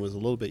Ogden was a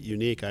little bit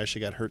unique. I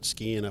actually got hurt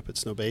skiing up at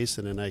Snow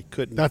Basin, and I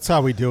couldn't. That's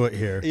how we do it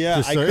here. Yeah,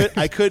 Just so-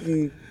 I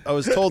couldn't. I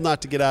was told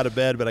not to get out of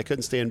bed, but I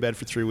couldn't stay in bed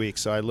for 3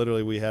 weeks. So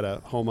we had a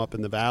home up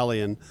in the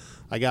valley, and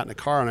I got in a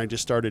car and I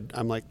just started.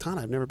 I'm like, Thaine,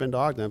 I've never been to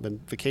Ogden. I've been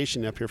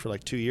vacationing up here for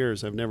like 2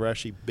 years. I've never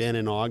actually been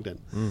in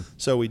Ogden.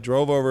 So we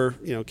drove over,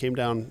 came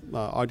down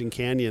Ogden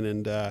Canyon,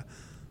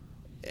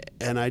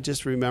 and I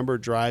just remember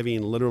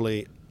driving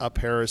literally up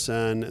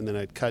Harrison, and then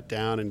I'd cut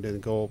down and then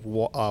go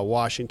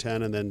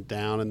Washington, and then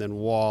down, and then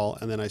Wall,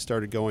 and then I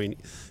started going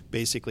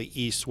basically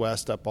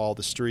east-west up all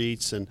the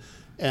streets, and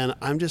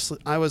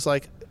I was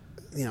like,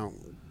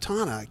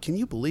 Thaine, can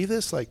you believe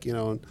this? Like,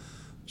 and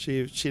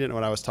she didn't know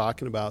what I was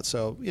talking about.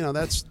 So,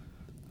 that's,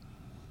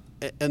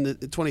 and the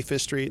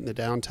 25th Street and the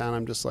downtown,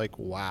 I'm just like,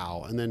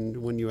 wow. And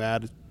then when you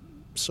add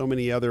so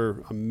many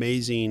other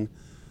amazing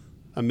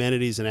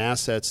amenities and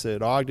assets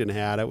that Ogden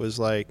had, it was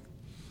like,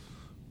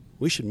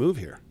 we should move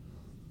here.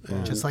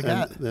 Just like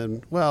that.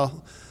 Then,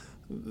 well,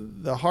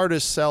 the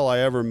hardest sell I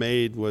ever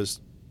made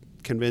was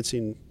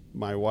convincing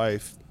my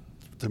wife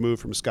to move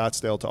from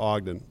Scottsdale to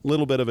Ogden. A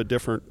little bit of a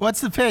different.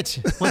 What's the pitch?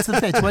 What'd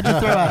you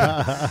throw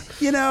out?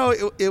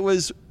 It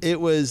was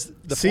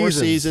the Four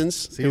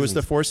Seasons. It was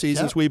the Four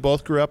Seasons. Yep. We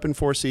both grew up in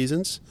Four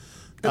Seasons.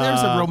 And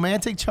there's a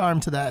romantic charm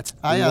to that.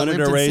 I wanted lived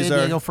to in raise San our-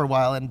 Diego for a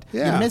while, and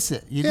you miss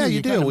it. You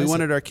do. kinda We miss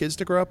wanted it. our kids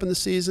to grow up in the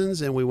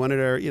seasons, and we wanted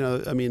our,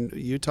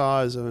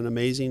 Utah is an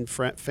amazing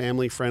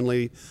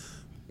family-friendly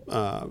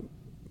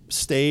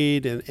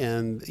state,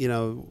 and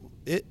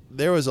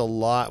there was a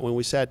lot when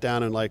we sat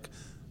down and like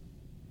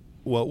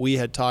what we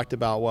had talked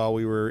about while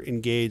we were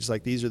engaged.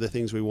 Like, these are the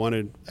things we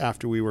wanted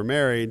after we were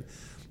married.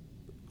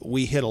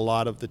 We hit a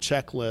lot of the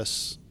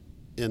checklists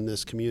in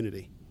this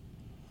community,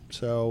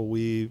 so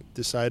we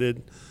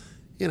decided.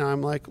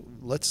 I'm like,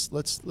 let's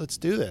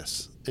do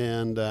this.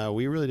 And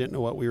we really didn't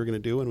know what we were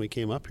going to do when we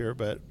came up here,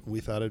 but we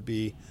thought it'd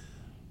be,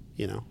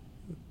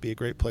 be a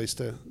great place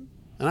to.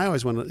 And I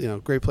always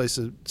wanted, great place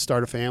to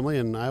start a family.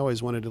 And I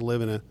always wanted to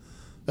live in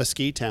a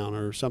ski town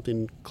or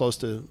something close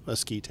to a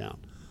ski town.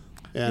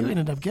 And You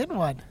ended up getting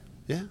one.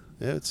 yeah,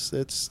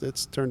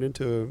 it's turned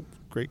into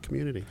a great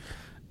community.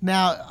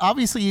 Now,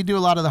 obviously, you do a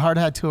lot of the hard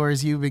hat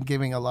tours. You've been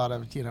giving a lot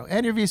of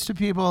interviews to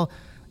people.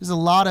 There's a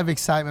lot of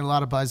excitement, a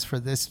lot of buzz for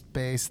this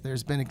space.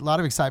 There's been a lot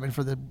of excitement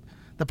for the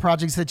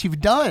projects that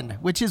you've done,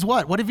 which is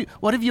what? What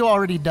have you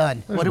already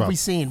done? What have about we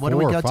seen? What do 4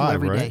 we or go 5, to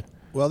every day? right?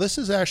 Well, this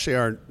is actually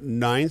our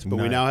 9th, but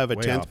we now have a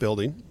Way 10th off.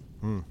 building.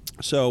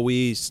 So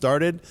we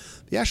started,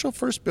 the actual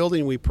first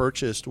building we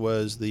purchased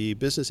was the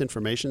Business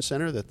Information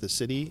Center that the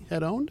city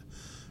had owned.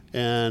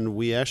 And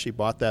we actually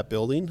bought that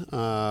building,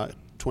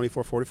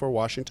 2444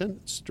 Washington.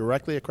 It's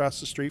directly across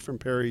the street from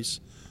Perry's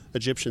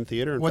Egyptian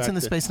Theater. What's in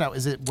the space now?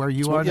 Is it where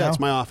you are now? Yeah, it's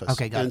my office.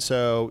 Okay, got and it.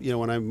 so,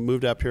 when I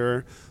moved up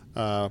here,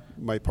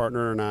 my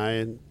partner and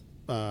I,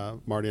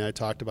 Marty and I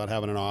talked about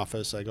having an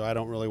office. I go, I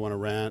don't really want to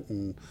rent,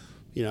 and,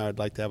 I'd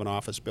like to have an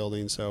office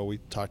building. So we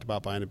talked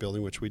about buying a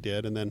building, which we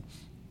did. And then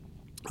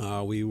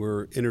we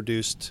were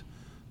introduced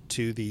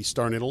to the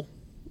Star Needle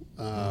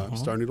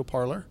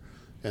Parlor.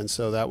 And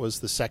so that was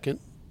the second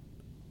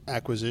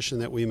acquisition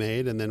that we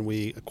made. And then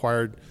we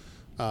acquired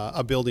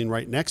a building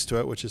right next to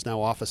it, which is now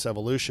Office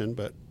Evolution,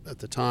 but at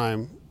the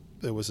time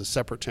it was a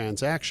separate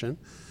transaction.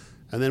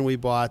 And then we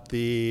bought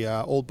the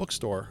old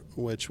bookstore,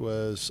 which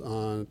was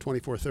on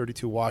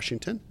 2432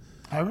 Washington,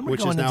 I remember which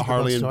going is now into the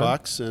Harley and bookstore.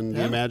 Bucks and the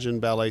Yeah. Imagine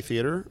Ballet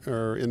Theater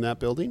are in that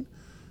building.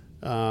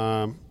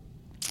 And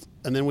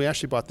then we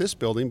actually bought this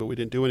building, but we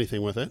didn't do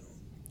anything with it.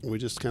 We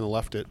just kind of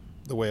left it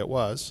the way it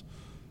was.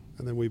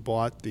 And then we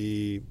bought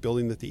the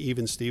building that the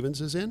Even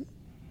Stevens is in.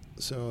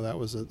 So that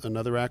was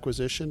another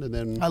acquisition. And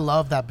then I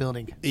love that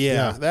building.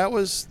 yeah, that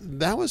was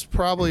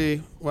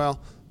probably, well,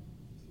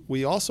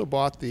 we also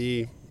bought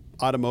the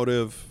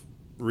automotive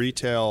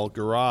retail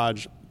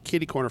garage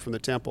kitty corner from the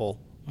temple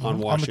on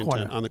Washington,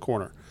 corner. on the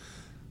corner.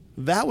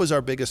 that was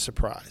our biggest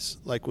surprise.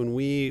 Like when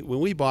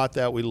we bought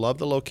that, we loved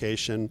the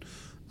location.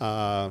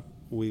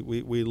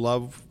 We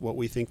love what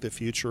we think the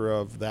future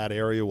of that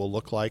area will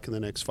look like in the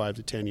next 5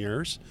 to 10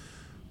 years.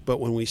 But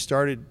when we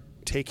started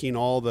taking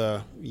all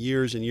the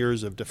years and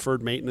years of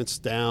deferred maintenance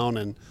down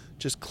and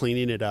just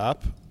cleaning it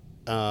up,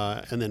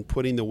 and then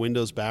putting the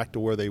windows back to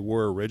where they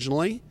were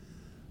originally,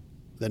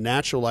 the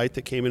natural light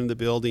that came into the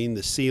building,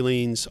 the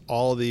ceilings,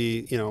 all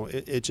the,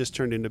 it just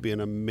turned into be an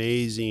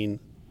amazing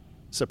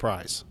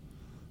surprise.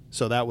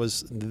 So that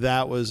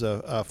was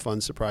a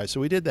fun surprise.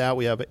 So we did that.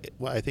 We have,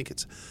 I think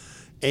it's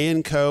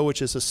A&Co,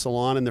 which is a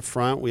salon in the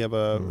front. We have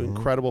a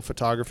incredible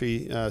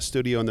photography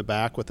studio in the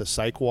back with a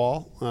cyc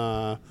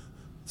wall.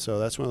 So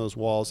that's one of those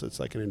walls that's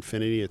like an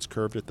infinity. It's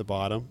curved at the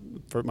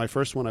bottom. For my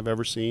first one I've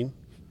ever seen.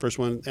 First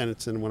one, and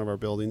it's in one of our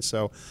buildings.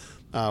 So,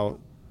 and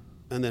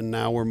then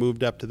now we're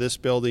moved up to this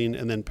building,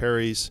 and then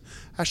Perry's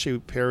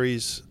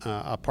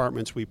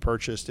apartments we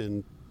purchased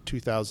in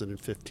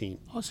 2015.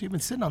 Oh, so you've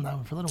been sitting on that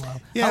one for a little while.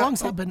 Yeah. How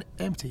long's that been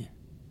empty?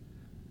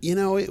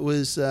 It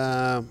was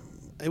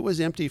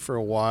empty for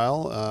a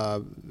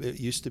while.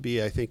 It used to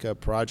be, I think, a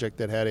project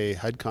that had a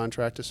HUD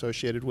contract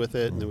associated with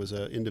it, and there was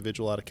an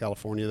individual out of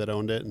California that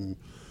owned it. And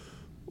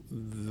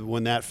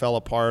when that fell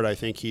apart, I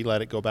think he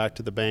let it go back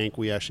to the bank.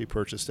 We actually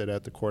purchased it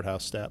at the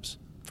courthouse steps.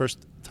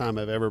 First time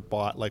I've ever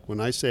bought. Like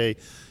when I say,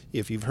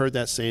 if you've heard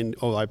that saying,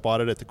 "Oh, I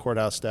bought it at the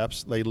courthouse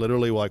steps," they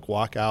literally like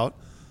walk out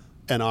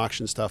and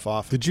auction stuff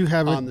off. Did you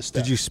have on it? The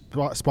steps. Did you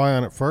spy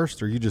on it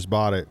first, or you just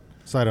bought it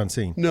sight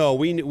unseen? No,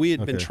 we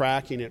had been Okay.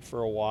 tracking it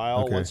for a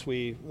while.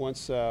 Okay.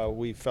 Once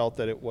we felt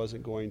that it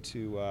wasn't going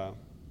to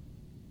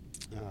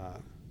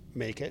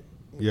make it,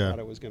 we Yeah. thought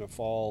it was going to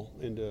fall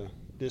into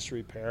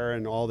disrepair,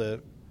 and all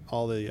the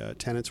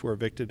tenants were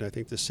evicted. I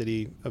think the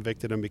city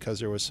evicted them because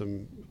there was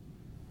some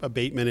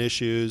abatement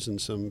issues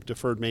and some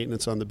deferred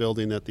maintenance on the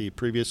building that the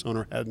previous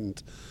owner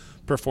hadn't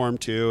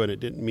performed to, and it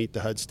didn't meet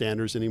the HUD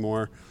standards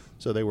anymore.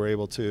 So they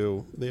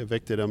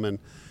evicted them, and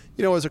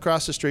it was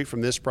across the street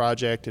from this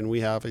project, and we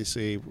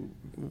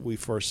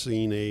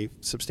foreseen a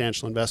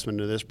substantial investment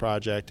into this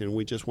project, and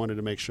we just wanted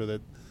to make sure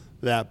that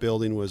that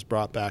building was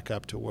brought back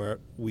up to where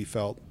we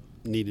felt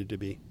needed to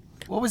be.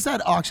 What was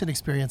that auction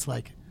experience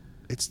like?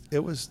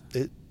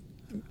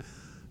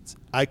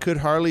 I could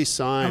hardly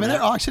sign. I mean,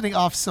 they're auctioning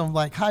off some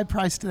like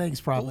high-priced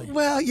things, probably.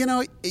 Well,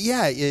 yeah.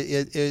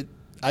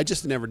 I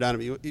just never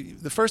done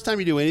it. The first time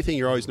you do anything,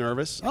 you're always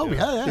nervous. Oh,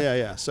 yeah.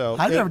 Yeah. So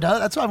I've never done it.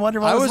 That's why I'm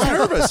wondering what I it was like.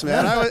 nervous,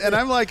 man.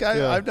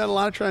 I've done a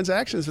lot of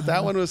transactions, but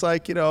that one was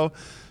like,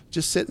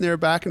 just sitting there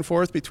back and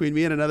forth between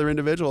me and another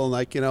individual, and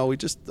like, we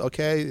just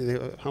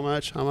how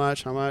much,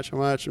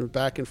 and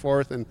back and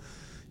forth, and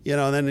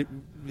then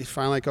you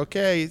finally like,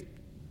 okay,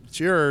 it's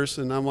yours,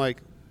 and I'm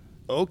like,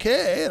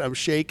 okay, and I'm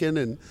shaking,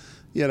 and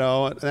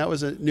that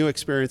was a new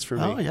experience for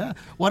me. Oh yeah.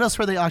 What else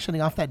were they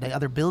auctioning off that day?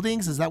 Other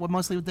buildings? Is that what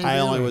mostly what they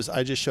did?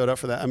 I just showed up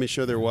for that. I mean,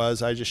 sure there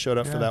was. I just showed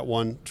up for that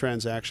one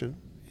transaction.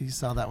 You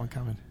saw that one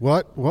coming.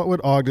 What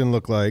would Ogden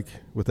look like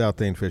without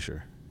Thaine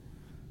Fischer?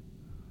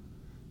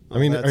 I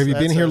mean, have you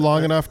been here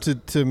long enough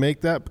to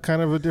make that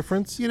kind of a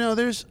difference? I don't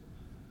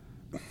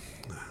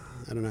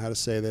know how to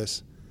say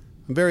this.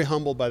 I'm very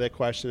humbled by that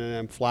question, and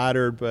I'm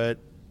flattered, but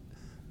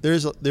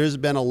there's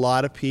been a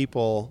lot of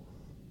people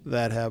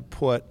that have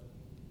put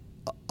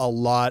a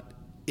lot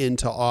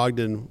into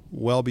Ogden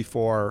well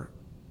before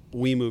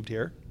we moved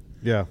here.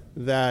 Yeah.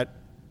 That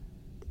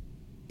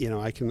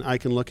I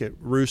can look at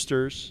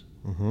Roosters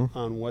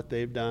on what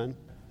they've done.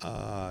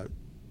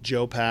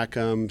 Joe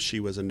Packham, she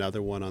was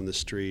another one on the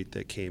street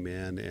that came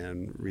in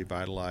and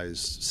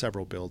revitalized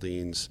several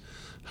buildings.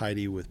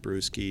 Heidi with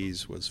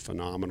Brewskis was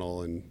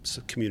phenomenal in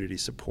community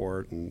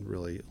support and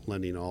really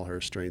lending all her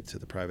strength to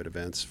the private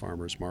events,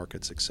 farmers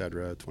markets,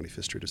 etc.,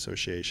 25th Street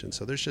Association.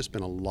 So there's just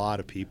been a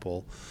lot of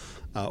people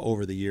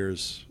over the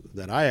years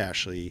that I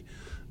actually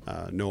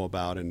know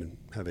about and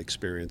have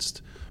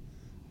experienced.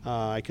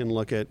 I can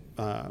look at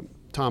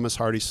Thomas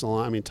Hardy's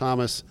salon. I mean,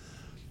 Thomas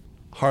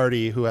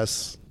Hardy, who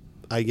has...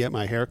 I get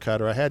my hair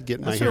cut, or I had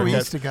get my hair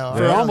cut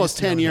for almost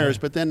 10 years,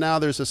 but then now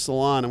there's a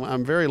salon.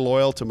 I'm very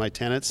loyal to my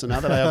tenants, so now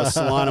that I have a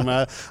salon,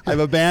 I've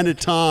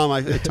abandoned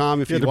Tom.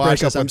 Tom, if you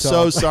watch this, I'm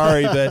so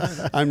sorry,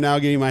 but I'm now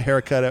getting my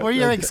hair cut. We're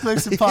your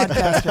exclusive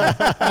podcaster.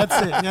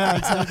 That's it. Yeah,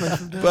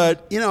 exactly.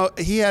 But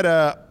he had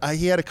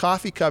a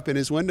coffee cup in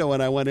his window when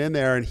I went in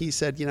there, and he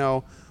said,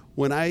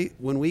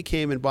 when we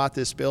came and bought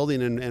this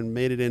building and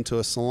made it into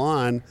a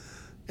salon,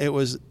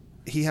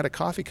 he had a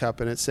coffee cup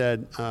and it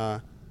said,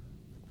 what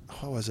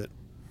was it?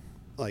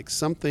 Like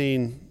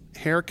something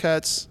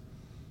haircuts.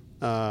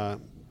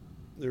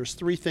 There's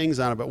 3 things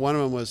on it, but one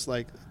of them was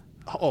like,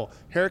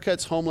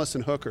 haircuts, homeless,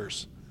 and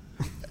hookers.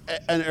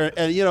 and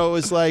it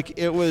was like,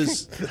 it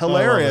was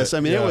hilarious.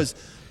 I mean,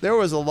 there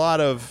was a lot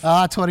of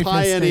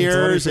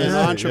pioneers and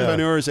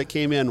entrepreneurs that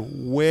came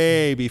in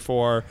way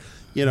before.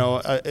 You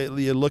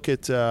look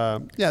at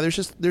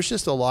there's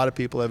just a lot of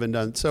people that haven't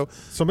done so.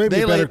 So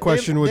maybe a better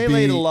question would be, they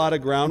laid a lot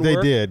of groundwork.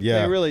 They did,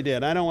 yeah. They really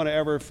did. I don't want to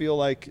ever feel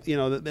like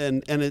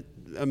and it's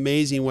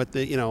amazing what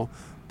the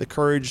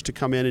courage to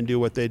come in and do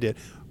what they did.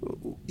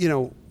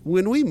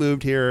 when we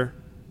moved here,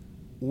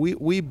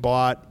 we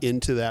bought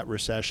into that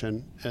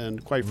recession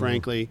and quite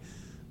frankly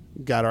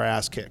got our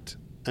ass kicked.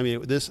 I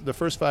mean, the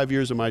first 5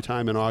 years of my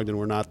time in Ogden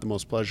were not the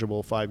most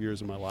pleasurable 5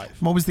 years of my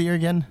life. What was the year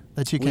again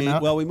that you came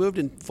out? Well, we moved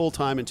in full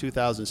time in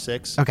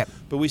 2006. Okay.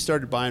 But we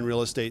started buying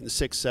real estate in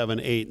 6,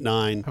 7, 8,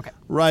 9, Okay.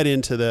 right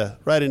into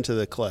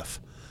the cliff.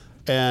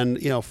 And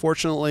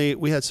fortunately,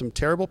 we had some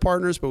terrible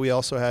partners, but we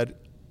also had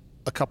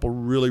a couple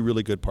really,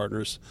 really good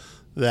partners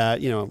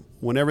that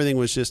when everything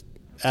was just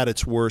at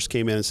its worst,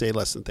 came in and say,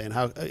 "Listen, Thaine,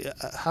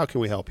 how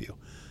can we help you?"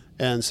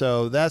 And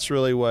so that's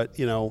really what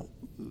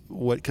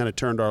kind of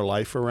turned our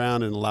life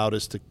around and allowed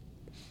us to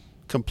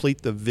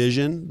complete the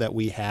vision that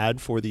we had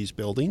for these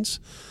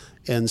buildings.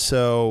 And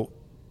so,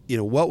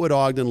 what would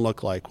Ogden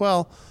look like?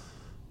 Well,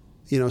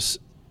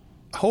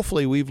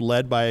 hopefully we've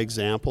led by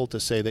example to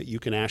say that you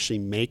can actually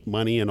make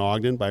money in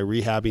Ogden by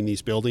rehabbing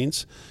these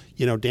buildings.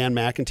 Dan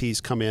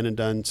McEntee's come in and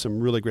done some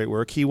really great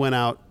work. He went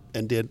out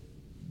and did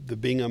the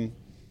Bingham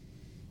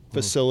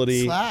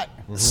facility,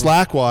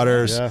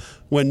 Slackwaters,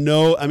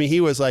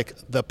 he was like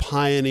the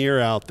pioneer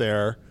out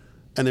there.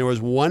 And there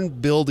was one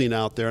building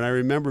out there, and I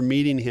remember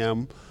meeting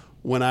him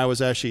when I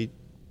was actually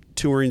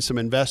touring some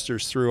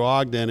investors through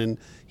Ogden, and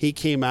he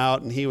came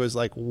out and he was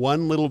like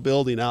one little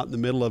building out in the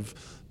middle of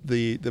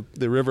the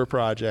river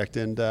project.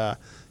 And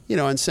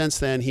and since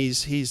then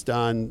he's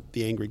done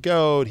the Angry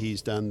Goat,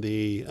 he's done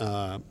the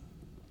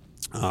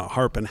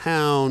Harp and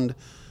Hound,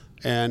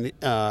 and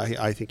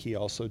I think he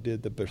also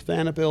did the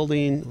Berthana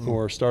building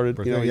or started.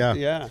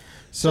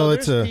 So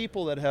there's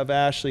people that have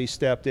actually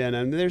stepped in,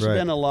 and there's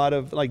been a lot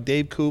of, like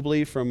Dave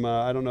Kubley from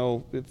I don't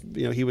know if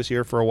he was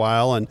here for a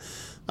while, and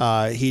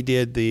he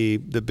did the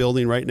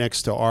building right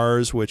next to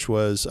ours, which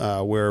was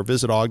where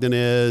Visit Ogden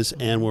is,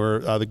 and where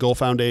the Goal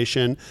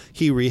Foundation.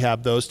 He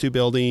rehabbed those two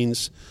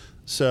buildings.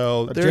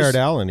 So there's Jared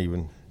Allen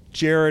even.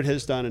 Jared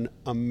has done an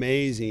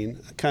amazing.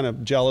 Kind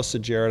of jealous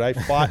of Jared.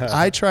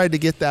 I tried to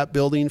get that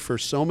building for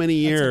so many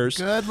years.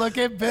 Good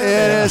looking building.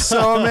 It is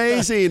so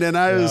amazing, and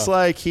I was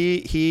like,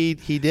 he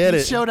did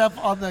it. Showed up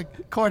on the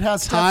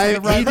courthouse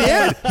steps. He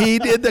did. He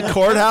did the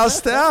courthouse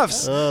steps.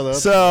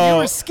 So you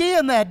were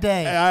skiing that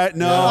day.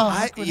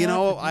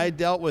 I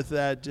dealt with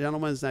that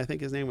gentleman. I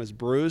think his name was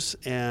Bruce,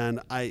 and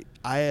I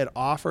had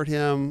offered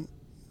him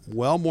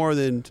well more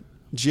than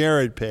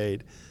Jared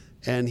paid,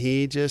 and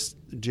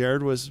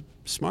Jared was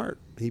smart.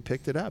 He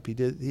picked it up. He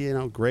did,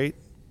 great.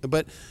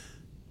 But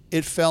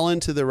it fell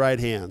into the right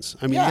hands.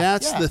 I mean,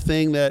 that's the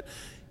thing that,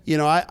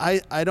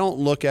 I don't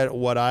look at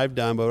what I've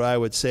done, but what I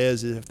would say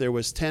is if there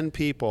was 10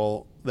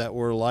 people that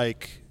were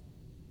like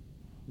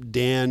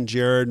Dan,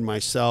 Jared,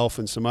 myself,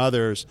 and some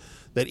others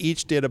that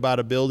each did about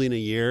a building a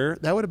year,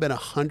 that would have been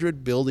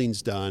 100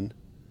 buildings done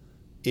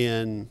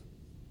in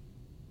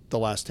the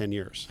last 10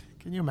 years.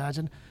 Can you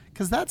imagine?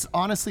 Because that's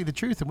honestly the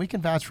truth, and we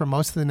can vouch for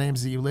most of the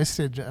names that you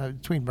listed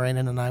between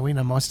Brandon and I. We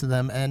know most of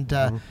them, and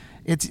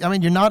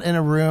you're not in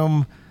a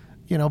room,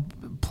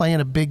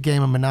 playing a big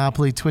game of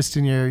Monopoly,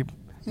 twisting your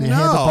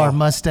handlebar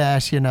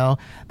mustache. The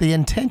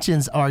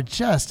intentions are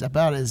just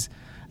about as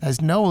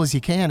noble as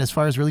you can, as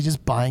far as really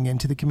just buying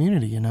into the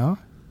community.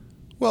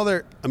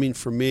 Well,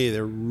 for me,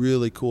 they're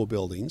really cool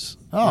buildings.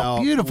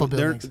 Beautiful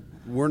buildings.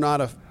 We're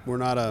not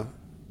a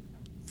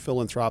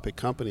philanthropic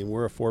company.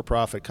 We're a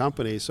for-profit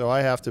company, so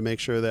I have to make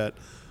sure that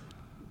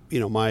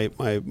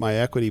my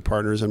equity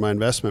partners and my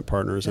investment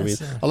partners.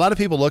 A lot of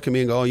people look at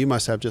me and go, "Oh, you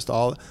must have just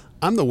all."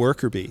 I'm the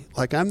worker bee.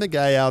 Like, I'm the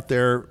guy out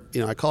there.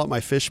 I call it my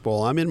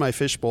fishbowl. I'm in my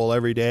fishbowl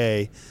every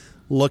day,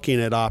 looking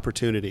at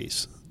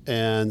opportunities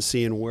and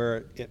seeing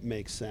where it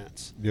makes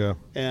sense. Yeah.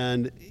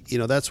 And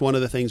that's one of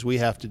the things we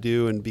have to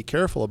do and be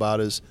careful about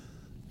is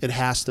it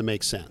has to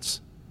make sense.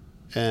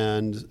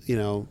 And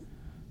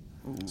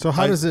So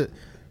how does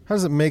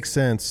it make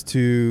sense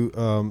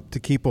to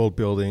keep old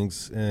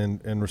buildings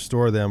and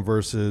restore them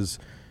versus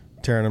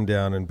tearing them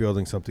down and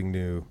building something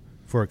new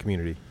for a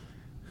community?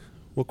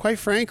 Well, quite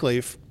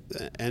frankly,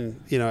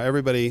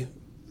 everybody,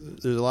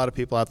 there's a lot of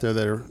people out there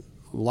that are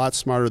a lot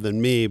smarter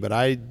than me, but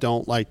I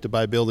don't like to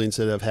buy buildings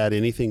that have had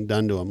anything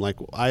done to them. Like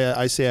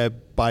I say I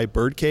buy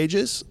bird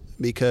cages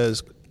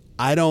because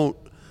I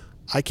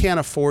can't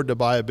afford to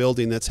buy a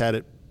building that's had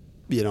it,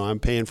 I'm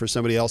paying for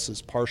somebody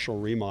else's partial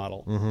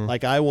remodel. Mm-hmm.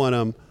 Like, I want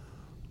them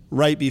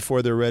right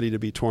before they're ready to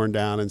be torn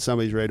down and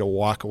somebody's ready to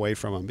walk away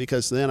from them,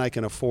 because then I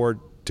can afford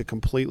to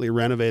completely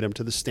renovate them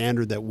to the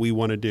standard that we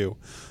want to do.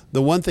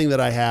 The one thing that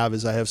I have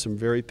is I have some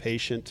very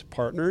patient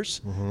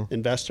partners,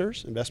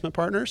 investment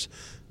partners.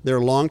 They're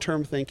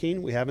long-term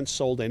thinking. We haven't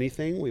sold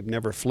anything. We've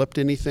never flipped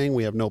anything.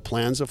 We have no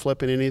plans of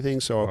flipping anything.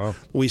 So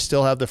we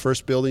still have the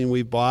first building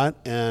we bought,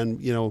 and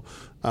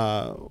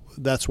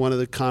that's one of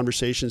the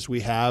conversations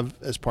we have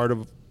as part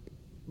of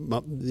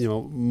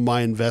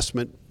my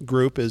investment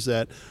group, is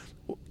that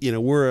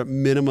we're a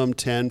minimum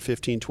 10,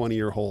 15,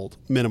 20-year hold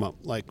minimum.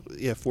 Like,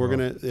 if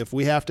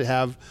we have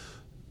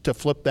to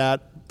flip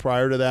that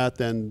prior to that,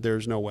 then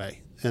there's no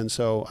way. And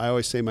so I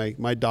always say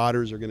my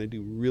daughters are going to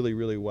do really,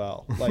 really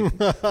well. Like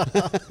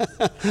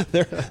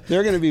they're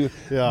going to be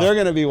they're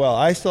going to be well.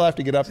 I still have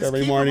to get up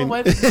every morning.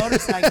 Away from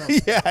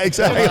motorcycles. Yeah,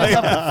 exactly.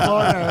 Up in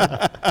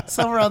Florida,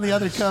 somewhere on the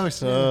other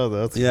coast. Oh,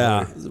 that's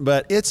funny.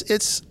 But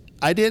it's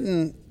I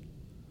didn't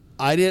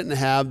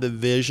have the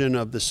vision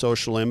of the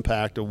social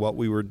impact of what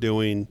we were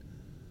doing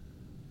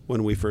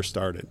when we first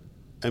started.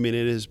 I mean,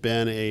 it has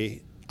been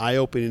a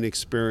eye-opening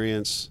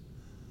experience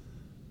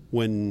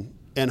and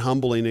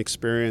humbling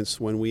experience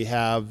when we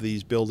have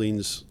these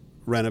buildings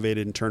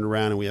renovated and turned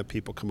around and we have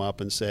people come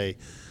up and say,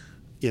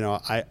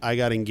 I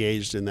got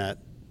engaged in that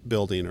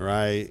building, or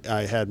I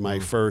had my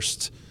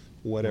first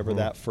whatever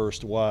that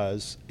first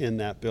was in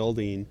that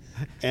building.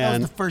 And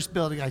that was the first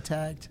building I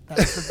tagged. That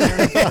was the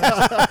very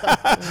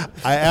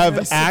first. I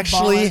have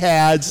actually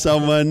had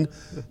someone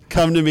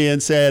come to me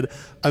and said,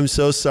 I'm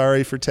so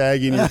sorry for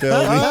tagging your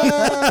building.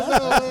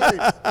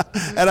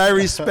 And I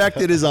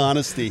respected his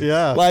honesty.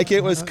 Yeah. Like,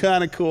 it was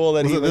kind of cool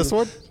that Was he it was. this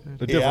one?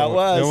 A different Yeah, it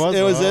was. one.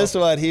 It was Oh. this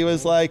one. He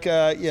was like,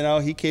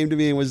 he came to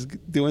me and was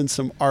doing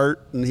some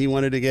art, and he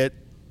wanted to get,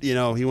 he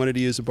wanted to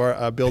use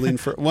a building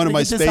for one of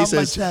my Get this off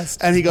my spaces.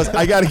 chest. And he goes,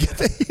 I got to get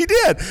that. He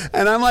did.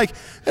 And I'm like,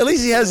 at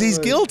least he's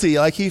guilty.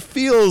 Like, he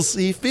feels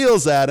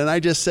that. And I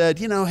just said,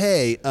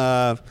 hey,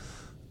 yeah,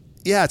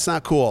 it's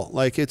not cool.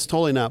 Like, it's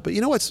totally not. But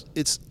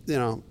it's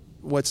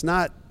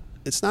not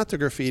the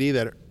graffiti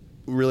that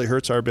really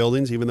hurts our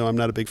buildings, even though I'm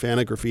not a big fan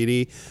of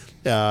graffiti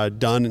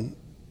done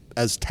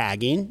as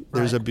tagging.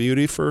 There's a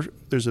beauty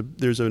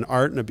there's an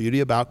art and a beauty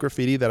about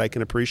graffiti that I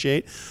can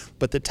appreciate,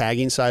 but the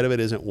tagging side of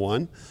it isn't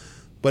one.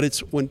 But it's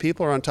when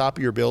people are on top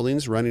of your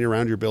buildings, running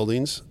around your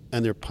buildings,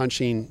 and they're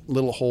punching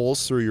little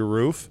holes through your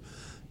roof.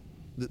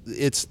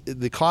 It's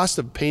the cost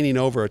of painting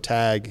over a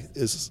tag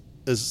is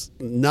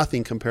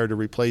nothing compared to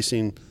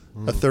replacing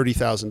a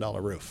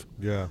 $30,000 roof.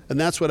 Yeah. And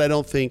that's what I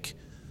don't think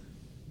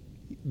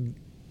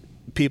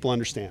people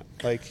understand.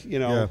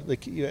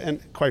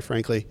 And quite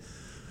frankly,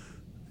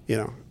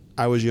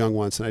 I was young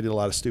once and I did a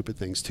lot of stupid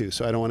things too.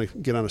 So I don't want to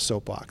get on a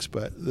soapbox,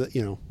 but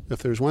if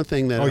there's one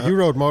thing that you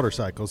rode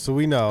motorcycles, so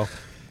we know.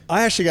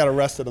 I actually got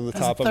arrested on the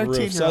top of a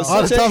roof. So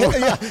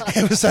 $13-year-old.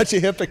 it was such a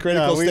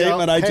hypocritical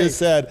statement. I just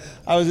said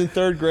I was in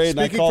third grade and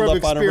I called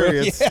up on a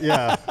roof.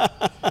 Yeah.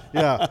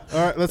 Yeah.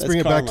 All right, let's bring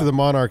it karma. back to the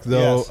Monarch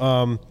though.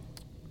 Yes.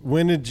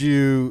 When did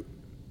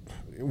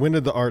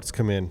the arts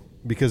come in?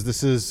 Because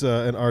this is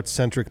an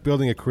art-centric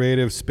building, a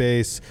creative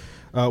space.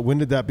 When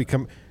did that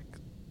become?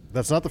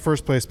 That's not the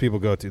first place people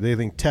go to. They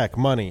think tech,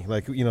 money,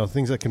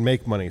 things that can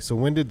make money. So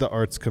when did the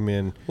arts come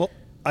in? Well,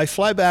 I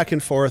fly back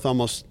and forth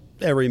almost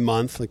every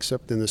month,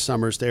 except in the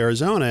summers, to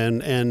Arizona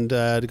and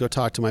to go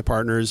talk to my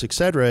partners, et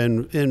cetera.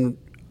 And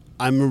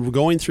I'm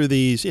going through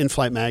these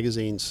in-flight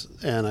magazines,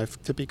 and I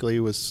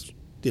typically was,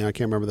 I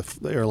can't remember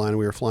the airline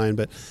we were flying,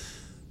 but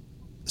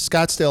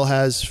Scottsdale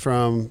has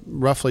from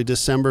roughly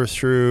December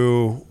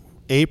through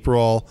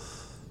April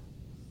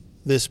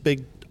this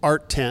big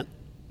art tent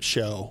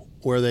show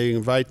where they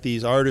invite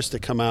these artists to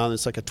come out, and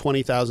it's like a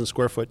 20,000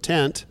 square foot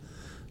tent,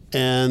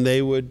 and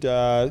they would,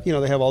 they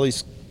have all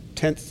these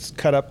tents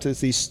cut up to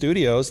these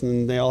studios,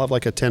 and they all have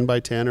like a 10 by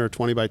 10 or a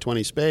 20 by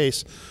 20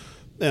 space,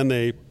 and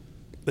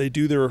they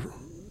do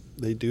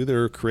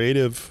their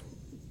creative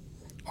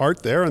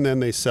art there, and then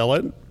they sell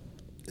it.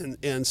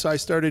 And so I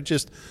started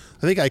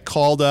I think I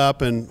called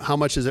up, and how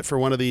much is it for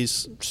one of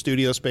these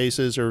studio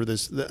spaces or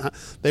this?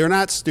 They are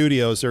not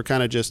studios. They're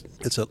kind of just,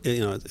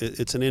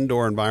 it's an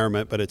indoor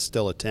environment, but it's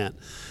still a tent.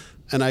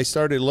 And I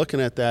started looking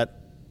at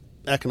that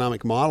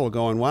economic model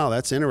going, wow,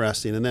 that's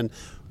interesting. And then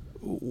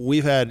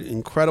we've had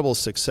incredible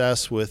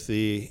success with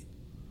the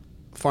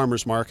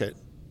farmers market.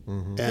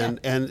 Mm-hmm.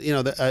 And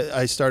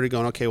I started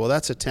going, okay, well,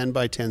 that's a 10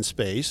 by 10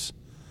 space.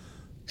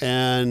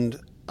 And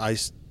I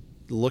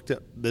looked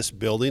at this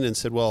building and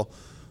said, well,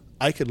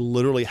 I could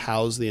literally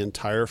house the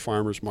entire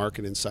farmers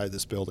market inside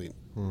this building,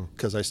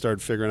 because I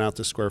started figuring out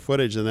the square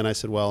footage. And then I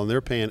said, well, and they're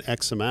paying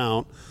X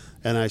amount.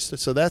 And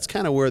so that's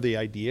kind of where the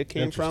idea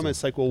came from.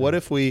 It's like, well, what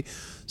if we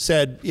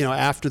said,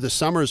 after the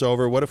summer's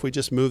over, what if we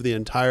just move the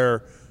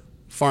entire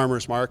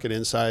farmers market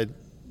inside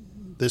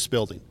this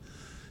building?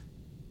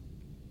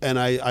 And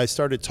I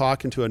started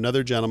talking to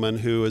another gentleman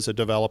who is a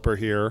developer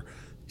here,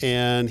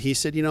 and he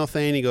said,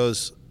 Thaine, he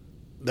goes,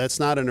 that's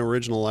not an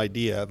original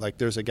idea. Like,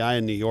 there's a guy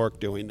in New York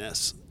doing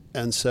this.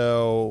 And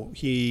so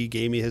he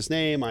gave me his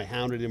name. I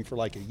hounded him for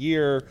like a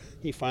year.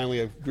 He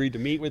finally agreed to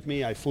meet with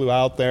me. I flew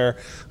out there.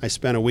 I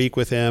spent a week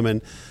with him,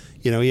 and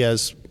he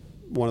has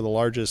one of the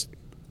largest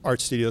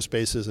art studio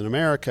spaces in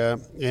America.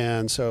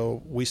 And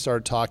so we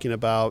started talking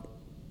about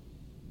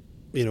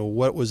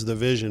what was the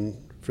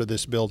vision for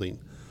this building.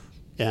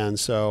 And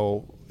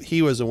so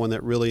he was the one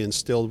that really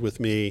instilled with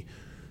me,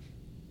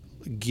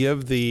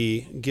 give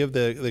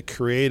the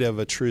creative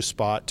a true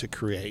spot to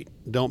create.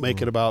 Don't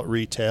make it about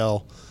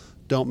retail.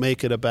 Don't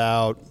make it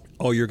about,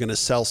 you're going to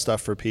sell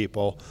stuff for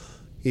people.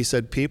 He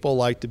said people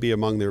like to be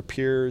among their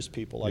peers.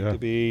 People like to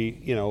be,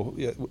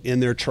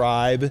 in their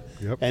tribe.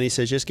 Yep. And he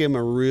says just give them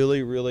a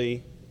really,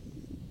 really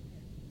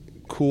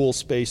cool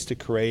space to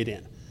create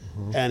in.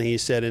 And he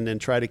said, and then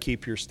try to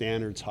keep your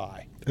standards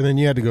high. And then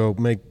you had to go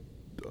make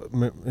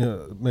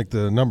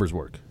the numbers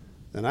work.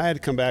 And I had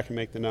to come back and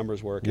make the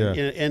numbers work. Yeah.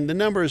 And the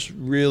numbers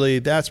really,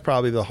 that's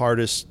probably the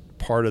hardest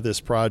part of this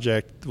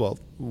project. Well,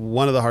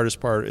 one of the hardest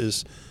part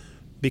is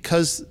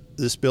because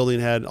this building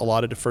had a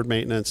lot of deferred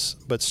maintenance,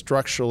 but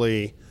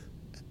structurally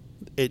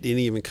it didn't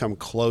even come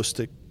close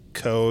to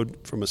code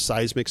from a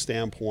seismic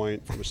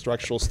standpoint, from a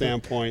structural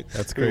standpoint.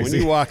 That's I mean, crazy.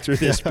 when you walk through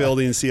this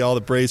building and see all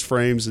the braced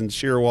frames and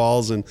shear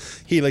walls and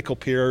helical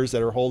piers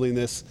that are holding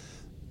this,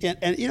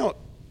 and you know,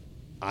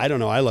 I don't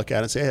know, I look at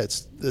it and say, hey,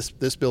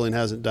 this building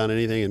hasn't done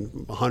anything in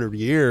 100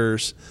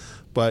 years,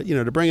 but you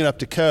know, to bring it up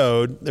to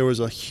code, there was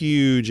a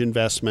huge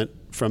investment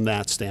from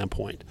that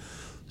standpoint.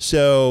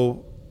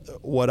 So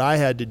what I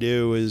had to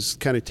do is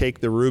kind of take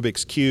the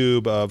Rubik's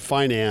Cube of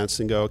finance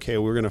and go, okay,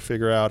 we're going to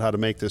figure out how to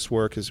make this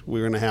work, because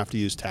we're going to have to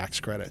use tax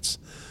credits.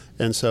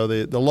 And so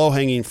the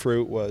low-hanging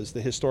fruit was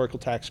the historical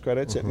tax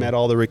credits. It met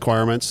all the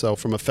requirements. So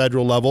from a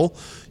federal level,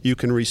 you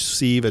can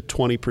receive a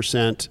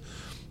 20%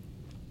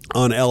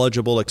 on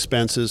eligible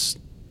expenses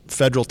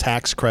federal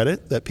tax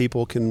credit that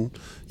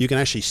you can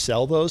actually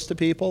sell those to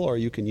people, or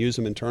you can use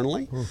them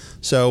internally.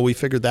 So we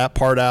figured that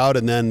part out,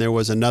 and then there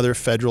was another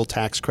federal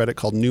tax credit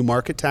called new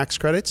market tax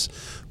credits,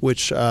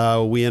 which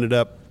we ended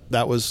up,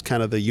 that was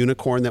kind of the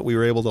unicorn that we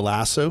were able to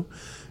lasso.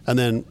 And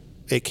then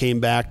it came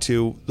back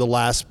to the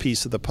last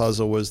piece of the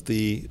puzzle was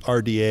the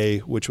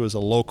RDA, which was a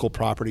local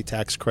property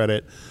tax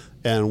credit,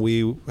 and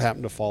we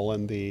happened to fall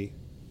in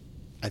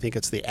I think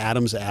it's the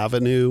Adams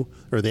Avenue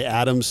or the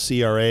Adams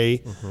CRA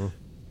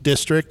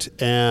district,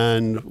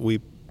 and we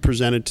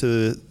presented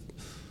to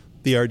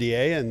the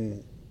RDA,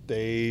 and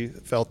they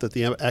felt that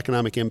the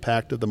economic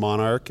impact of the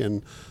Monarch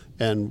and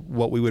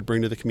what we would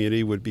bring to the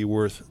community would be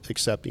worth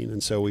accepting,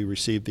 and so we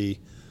received the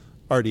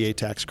RDA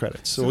tax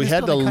credits. So we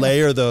had to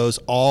layer those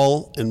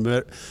all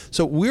in.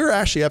 So we're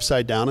actually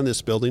upside down in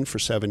this building for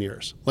 7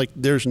 years. Like,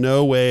 there's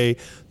no way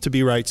to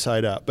be right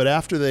side up. But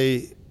after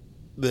the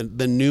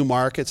new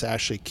markets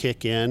actually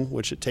kick in,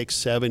 which it takes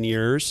 7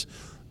 years,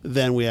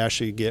 then we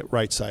actually get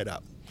right side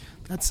up.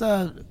 That's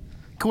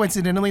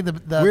coincidentally the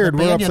Weird, the we're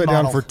Banyan upside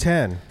model. down for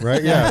 10,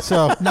 right? Yeah,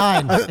 so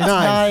 9. It's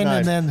 9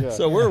 and then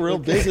So we're real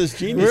business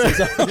geniuses.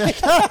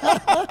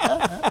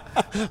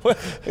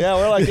 Yeah,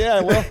 we're like,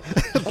 yeah, well,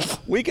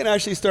 we can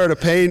actually start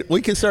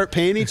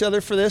paying each other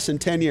for this in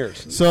 10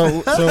 years.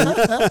 So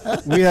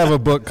we have a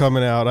book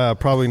coming out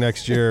probably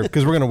next year,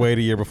 because we're going to wait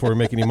a year before we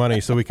make any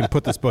money, so we can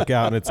put this book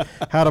out, and it's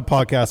how to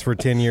podcast for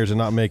 10 years and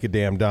not make a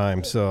damn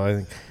dime. So I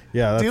think,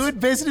 yeah, that's doing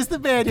business the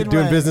Banyan way.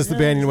 doing business the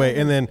Banyan way,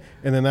 and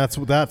then that's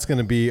going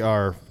to be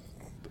our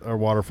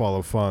waterfall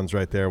of funds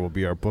right there. Will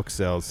be our book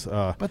sales.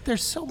 But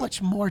there's so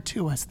much more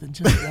to us than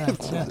just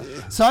that.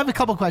 Yeah. So I have a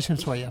couple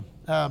questions for you.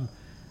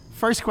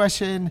 First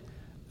question,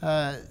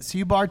 so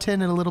you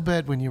bartended a little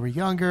bit when you were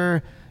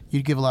younger.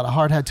 You give a lot of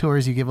hard hat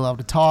tours. You give a lot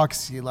of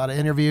talks. You give a lot of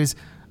interviews.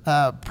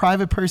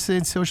 Private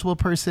person, sociable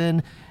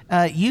person.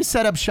 You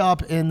set up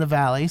shop in the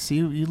Valley, so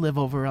you live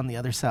over on the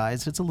other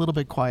side, so it's a little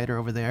bit quieter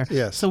over there.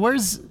 Yes. So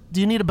do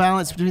you need a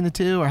balance between the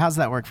two, or how's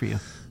that work for you?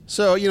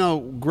 So, you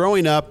know,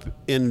 growing up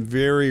in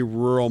very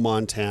rural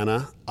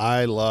Montana,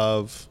 I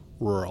love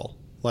rural.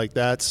 Like,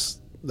 that's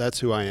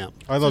who I am.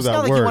 I love it's that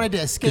not like word. you wanted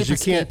to escape 'Cause you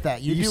can't,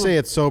 that. You say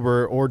it's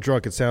sober or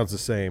drunk, it sounds the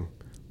same.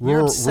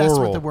 You're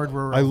obsessed with the word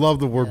rural. I love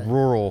the word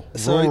rural.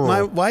 So rural.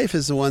 my wife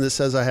is the one that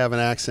says I have an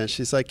accent.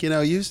 She's like, you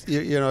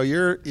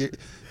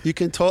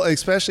can tell,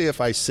 especially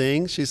if I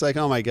sing. She's like,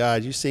 oh my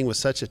God, you sing with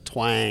such a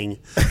twang.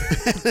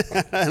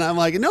 And I'm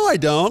like, no, I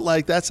don't.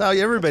 Like, that's how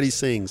everybody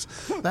sings.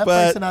 That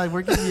personality,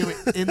 we're getting you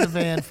in the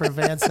van for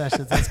van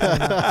sessions. That's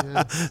coming up,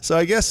 dude. So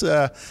I guess,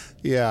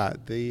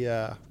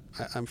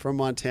 I'm from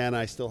Montana.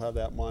 I still have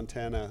that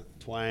Montana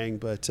twang,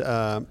 but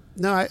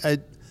no,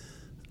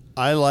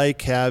 I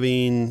like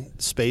having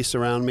space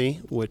around me,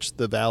 which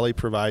the Valley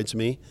provides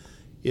me.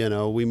 You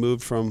know, we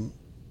moved from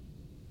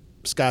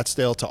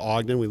Scottsdale to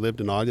Ogden. We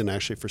lived in Ogden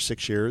actually for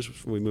 6 years.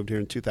 We moved here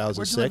in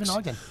 2006. Where'd you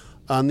live in Ogden?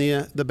 On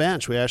the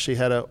bench. We actually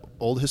had an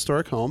old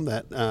historic home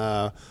that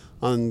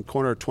on the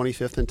corner of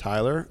 25th and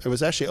Tyler. It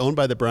was actually owned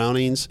by the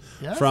Brownings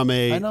from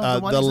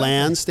the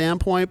land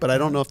standpoint, but I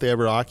don't know if they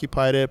ever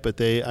occupied it.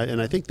 But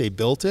I think they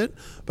built it,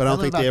 but I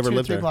don't think they ever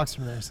lived there. 2 blocks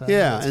from there. So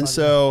yeah, and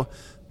so,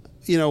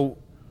 you know,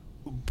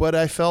 but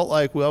I felt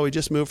like, well, we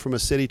just moved from a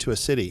city to a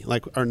city.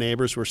 Like, our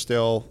neighbors were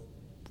still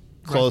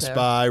close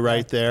by,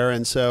 right there.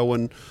 And so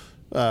when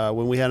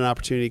we had an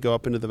opportunity to go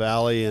up into the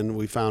Valley, and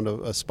we found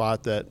a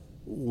spot that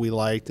we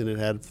liked, and it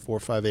had 4 or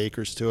 5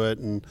 acres to it,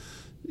 and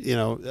you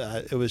know,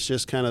 it was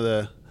just kind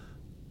of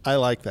I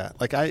like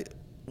that. Like,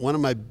 one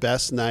of my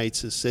best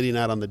nights is sitting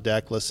out on the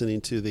deck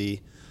listening to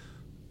the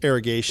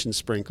irrigation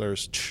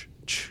sprinklers.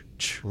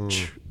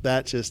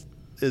 That just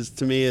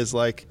to me is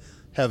like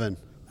heaven.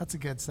 That's a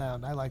good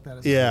sound. I like that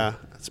as well. Yeah,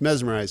 it's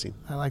mesmerizing.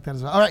 I like that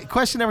as well. All right,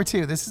 question number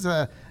 2. This is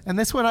and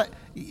this one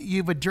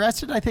you've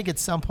addressed it, I think, at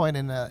some point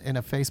in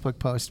a Facebook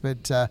post,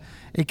 but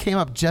it came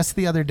up just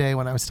the other day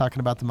when I was talking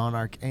about the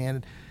Monarch.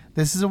 And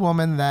this is a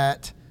woman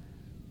that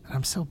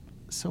I'm so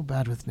so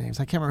bad with names.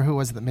 I can't remember who it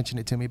was that mentioned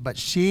it to me, but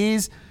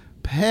she's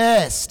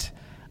pissed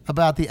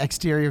about the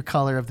exterior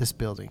color of this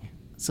building.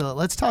 So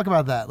let's talk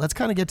about that. Let's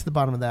kind of get to the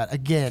bottom of that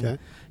again,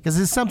 because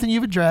it's something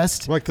you've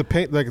addressed. Like the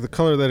paint, like the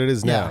color that it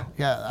is now.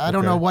 Yeah. I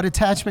don't know what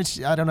attachment.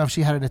 I don't know if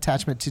she had an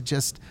attachment to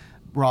just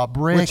raw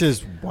brick, which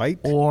is white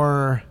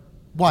or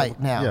white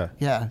now.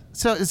 Yeah.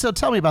 So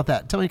tell me about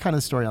that. Tell me kind of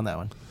the story on that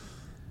one.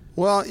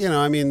 Well,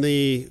 I mean,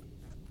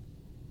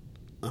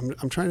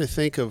 I'm trying to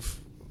think of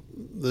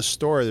the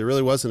story. There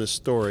really wasn't a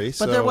story.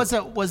 But there was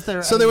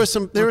there? So there was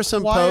some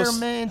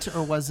requirement,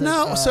 or was it?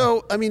 No.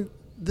 So I mean,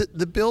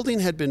 the building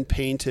had been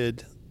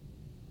painted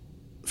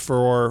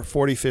for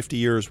 40, 50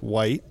 years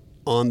white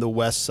on the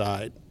west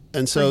side.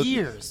 And so for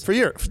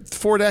years,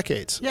 4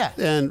 decades. Yeah.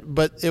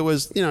 But it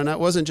was, it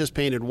wasn't just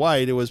painted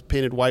white. It was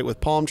painted white with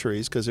palm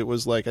trees because it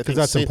was like, I think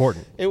that's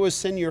important. It was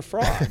senior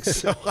frogs.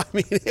 So, I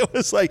mean, it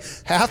was like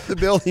half the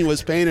building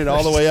was painted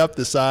all the way up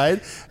the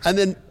side. And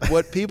then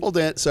what people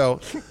did, so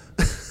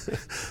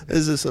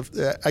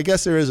I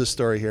guess there is a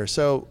story here.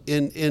 So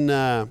in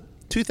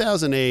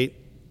 2008,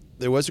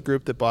 there was a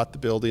group that bought the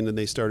building and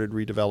they started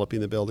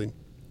redeveloping the building.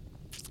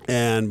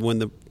 And when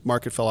the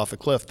market fell off a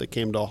cliff, that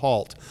came to a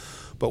halt.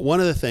 But one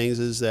of the things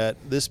is that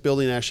this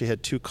building actually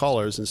had 2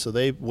 colors, and so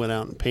they went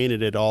out and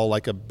painted it all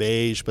like a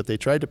beige, but they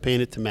tried to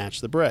paint it to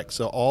match the brick.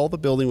 So all the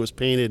building was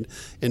painted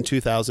in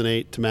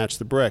 2008 to match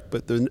the brick.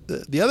 But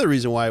the other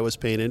reason why it was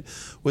painted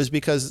was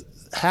because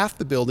half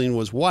the building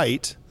was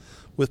white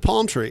with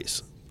palm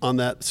trees on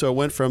that. So it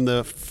went from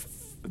the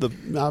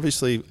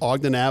obviously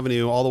Ogden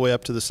Avenue all the way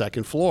up to the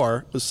second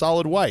floor was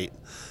solid white.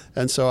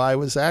 And so I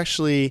was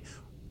actually...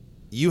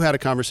 You had a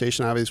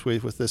conversation, obviously,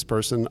 with this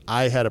person.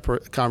 I had a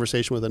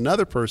conversation with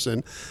another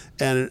person,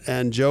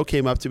 and Joe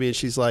came up to me and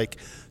she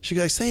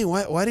goes, Thaine,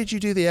 why did you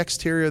do the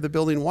exterior of the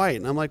building white?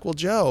 And I'm like, well,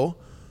 Joe,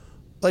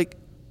 like,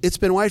 it's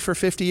been white for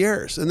 50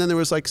 years. And then there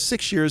was like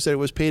 6 years that it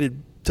was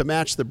painted to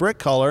match the brick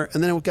color,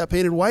 and then it got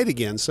painted white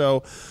again.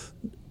 So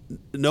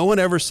no one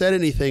ever said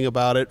anything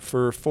about it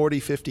for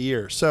 40, 50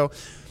 years. So,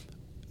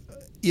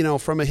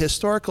 from a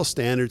historical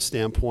standard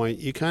standpoint,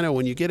 you kind of,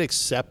 when you get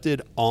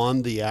accepted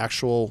on the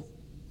actual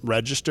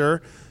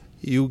register,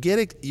 you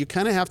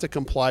kind of have to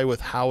comply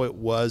with how it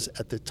was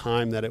at the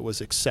time that it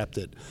was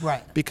accepted.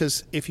 Right.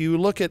 Because if you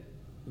look at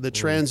the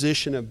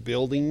transition of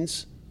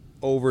buildings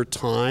over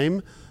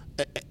time,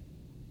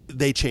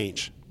 they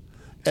change.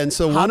 And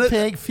so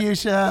pig,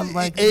 fuchsia,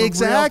 like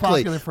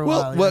exactly. Real popular for a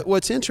while. Well,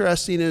 what's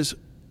interesting is,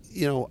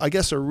 I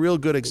guess a real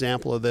good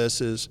example of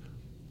this is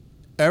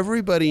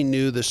everybody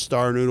knew the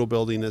Star Noodle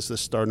Building as the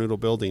Star Noodle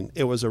Building.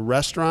 It was a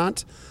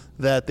restaurant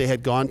that they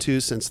had gone to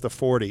since the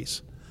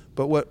 40s.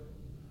 But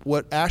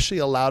what actually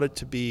allowed it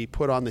to be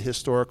put on the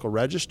historical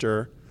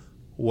register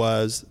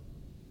was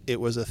it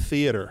was a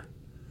theater,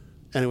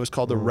 and it was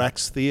called the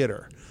Rex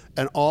Theater.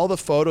 And all the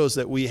photos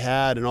that we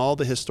had and all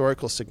the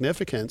historical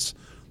significance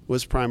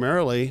was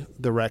primarily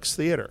the Rex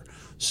Theater.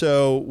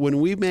 So when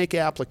we make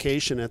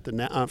application at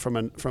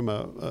from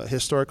a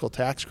historical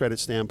tax credit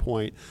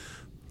standpoint,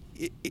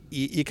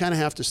 you kind of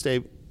have to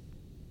stay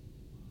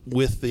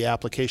with the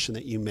application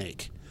that you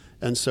make.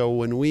 And so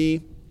when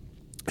we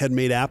had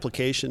made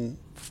application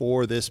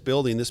for this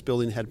building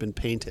had been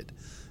painted.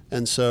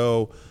 And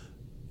so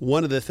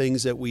one of the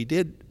things that we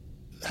did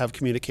have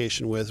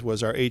communication with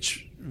was our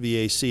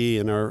HVAC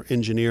and our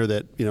engineer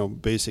that,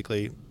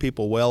 basically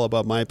people well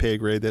above my pay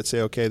grade that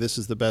say, okay, this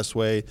is the best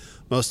way,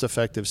 most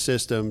effective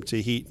system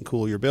to heat and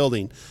cool your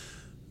building.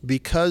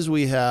 Because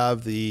we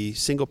have the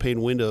single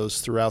pane windows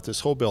throughout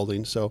this whole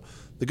building, so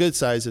the good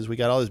side is we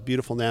got all this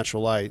beautiful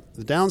natural light.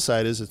 The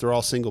downside is that they're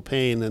all single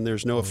pane and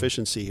there's no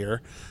efficiency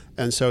here.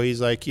 And so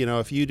he's like,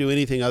 if you do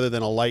anything other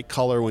than a light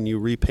color when you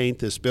repaint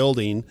this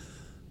building,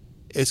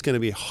 it's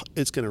going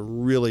to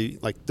really,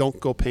 like, don't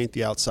go paint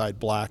the outside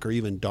black or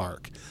even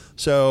dark.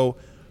 So,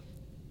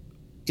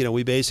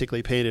 we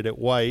basically painted it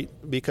white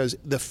because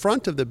the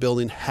front of the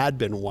building had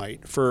been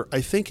white for,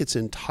 I think, its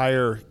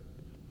entire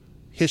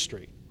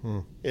history.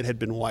 It had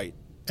been white.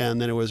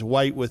 And then it was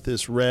white with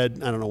this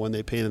red. I don't know when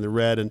they painted the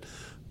red.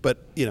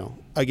 But,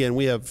 again,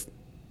 we have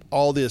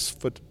all this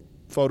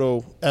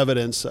photo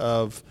evidence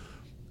of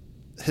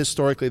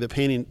historically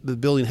the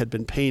building had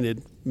been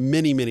painted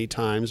many, many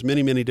times,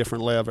 many, many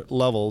different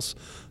levels.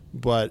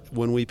 But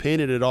when we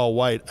painted it all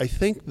white, I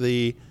think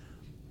the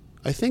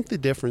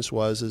difference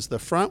is the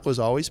front was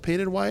always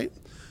painted white,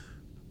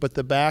 but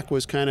the back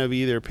was kind of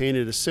either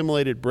painted a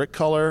simulated brick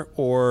color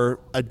or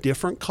a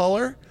different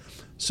color.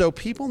 So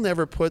people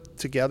never put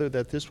together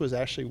that this was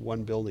actually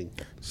one building.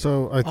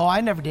 So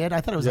I never did.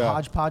 I thought it was a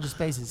hodgepodge of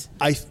spaces.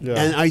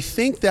 And I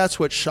think that's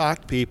what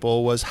shocked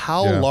people was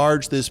how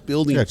large this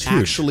building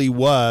actually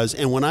was.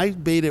 And when I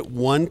made it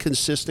one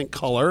consistent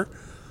color,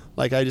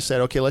 like I just said,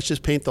 okay, let's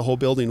just paint the whole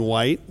building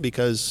white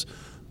because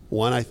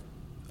you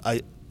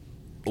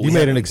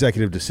made an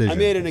executive decision. I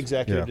made an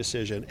executive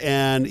decision.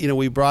 And,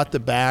 we brought the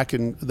back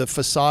and the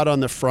facade on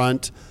the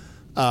front.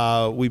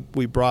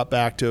 We brought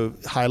back to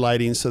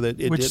highlighting so that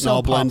it didn't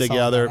all blend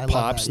together. It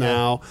pops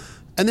now.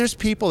 And there's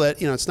people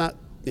that, it's not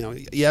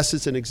yes,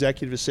 it's an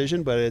executive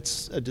decision, but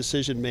it's a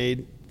decision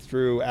made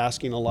through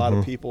asking a lot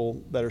of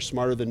people that are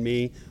smarter than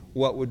me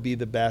what would be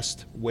the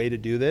best way to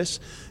do this.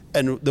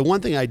 And the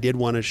one thing I did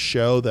want to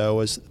show, though,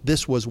 is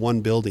this was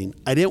one building.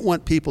 I didn't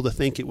want people to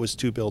think it was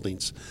two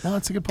buildings. No,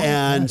 that's a good point.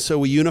 And right. so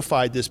we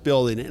unified this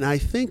building. And I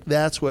think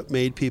that's what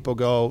made people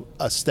go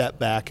a step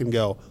back and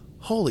go,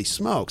 holy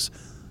smokes.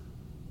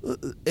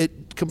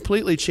 It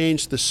completely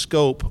changed the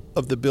scope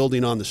of the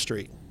building on the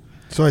street.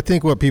 So I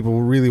think what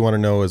people really want to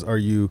know is, are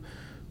you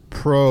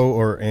pro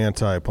or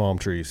anti palm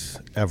trees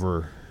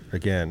ever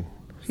again?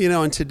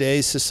 In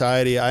today's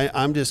society,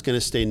 I'm just going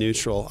to stay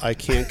neutral. I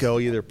can't go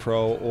either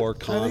pro or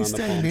con on the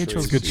palm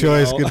trees. Good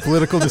choice. Good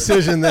political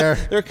decision there.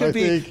 There could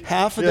be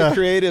half of the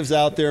creatives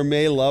out there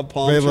may love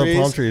palm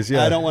trees.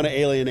 Yeah. I don't want to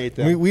alienate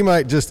them. We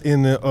might just,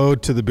 in the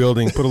ode to the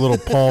building, put a little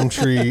palm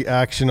tree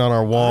action on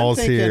our walls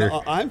here.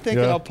 I'm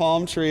thinking a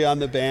palm tree on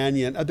the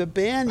banyan. A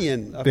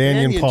banyan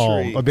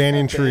palm. Tree. A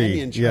banyan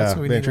tree. Yeah, that's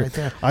what we need right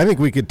there. I think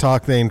we could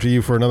talk, Thaine, to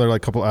you for another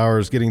couple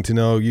hours, getting to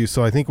know you.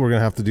 So I think we're going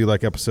to have to do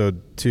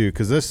episode 2,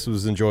 because this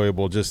was enjoyable.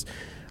 Just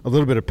a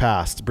little bit of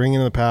past,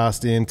 bringing the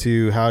past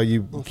into how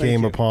you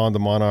came upon the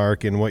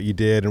Monarch and what you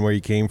did and where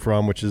you came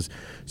from, which is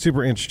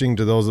super interesting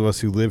to those of us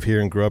who live here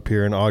and grew up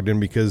here in Ogden,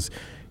 because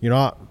you're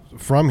not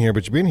from here,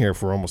 but you've been here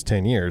for almost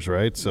 10 years,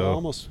 right?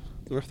 So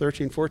we're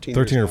 13, 14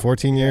 13 years or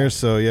 14 years.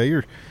 So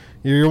yeah,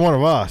 you're one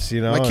of us,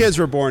 My kids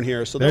were born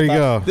here, so there you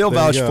go. They'll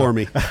vouch for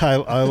me. I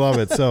love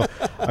it. So,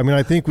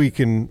 I think we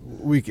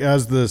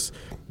as this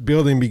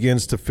building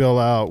begins to fill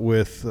out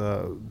with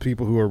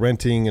people who are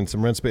renting and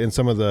some rent space and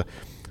some of the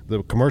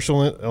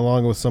commercial,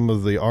 along with some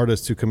of the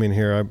artists who come in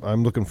here.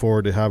 I'm looking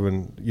forward to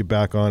having you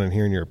back on and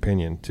hearing your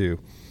opinion too.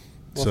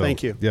 Well,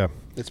 thank you. Yeah,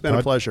 it's been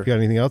a pleasure. You got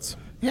anything else?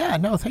 Yeah,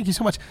 no, thank you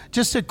so much.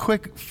 Just a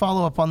quick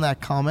follow-up on that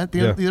comment.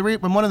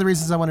 One of the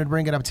reasons I wanted to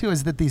bring it up too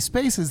is that these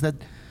spaces that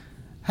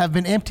have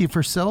been empty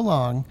for so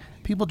long,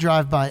 people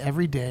drive by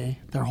every day,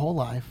 their whole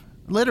life,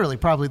 literally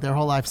probably their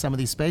whole life, some of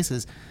these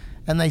spaces,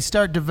 and they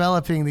start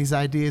developing these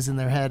ideas in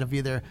their head of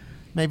either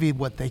maybe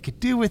what they could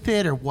do with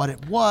it or what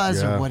it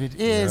was or what it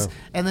is,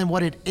 and then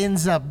what it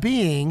ends up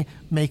being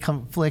may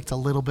conflict a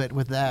little bit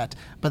with that.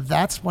 But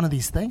that's one of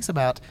these things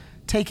about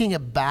taking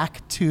it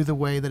back to the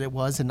way that it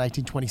was in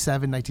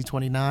 1927,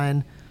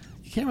 1929.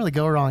 You can't really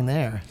go wrong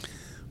there.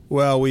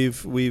 Well,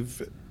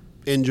 we've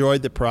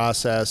enjoyed the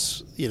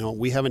process.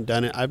 We haven't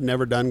done it. I've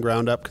never done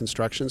ground up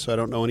construction, so I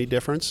don't know any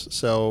difference.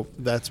 So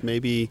that's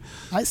maybe.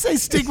 I say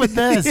stick with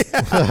this. This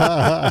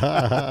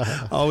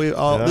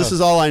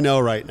is all I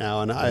know right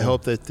now, and I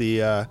hope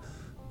that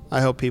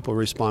I hope people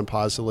respond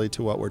positively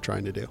to what we're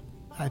trying to do.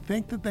 I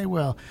think that they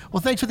will.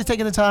 Well, thanks for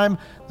taking the time.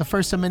 The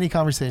first of many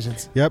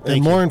conversations. Yep,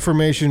 and more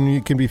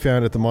information can be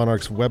found at the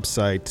Monarch's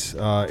website,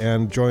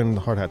 and join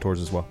the Hard Hat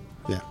Tours as well.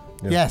 Yeah.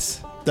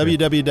 Yes.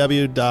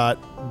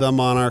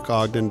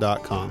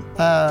 www.themonarchogden.com.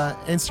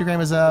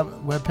 Instagram is up.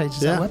 Webpage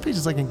is up. Webpage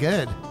is looking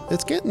good.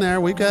 It's getting there.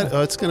 We've got.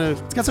 It's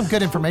got some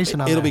good information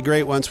on it. It'll be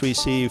great once we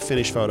see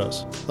finished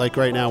photos. Like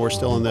right now, we're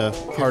still in the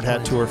Hard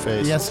Hat Tour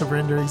phase. Yes, some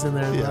renderings in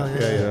there as well.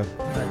 Yeah.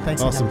 All right,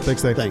 thanks. Awesome. Again.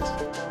 Thanks, Thaine. Thanks.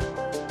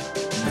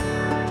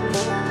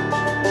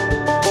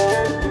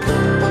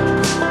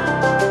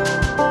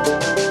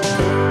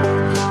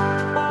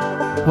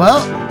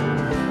 Well,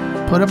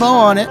 put a bow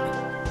on it.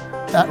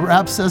 That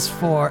wraps us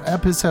for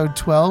episode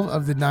 12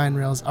 of the Nine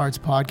Rails Arts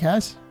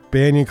Podcast.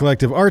 Banyan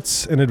Collective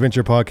Arts and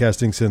Adventure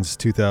Podcasting since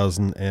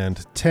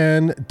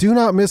 2010. Do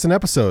not miss an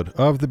episode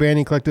of the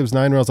Banyan Collective's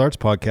Nine Rails Arts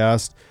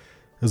Podcast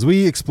as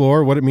we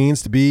explore what it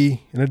means to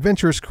be an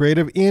adventurous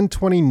creative in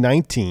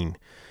 2019.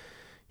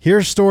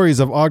 Here's stories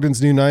of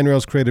Ogden's new Nine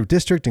Rails Creative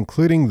District,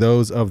 including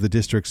those of the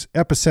district's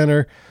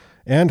epicenter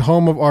and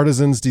home of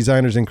artisans,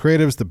 designers, and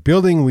creatives. The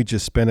building we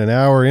just spent an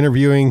hour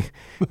interviewing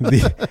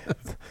the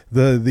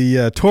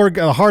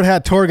hard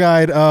hat tour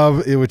guide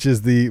of, which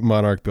is the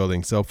Monarch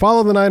building. So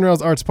follow the Nine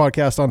Rails Arts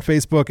Podcast on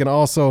Facebook and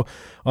also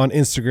on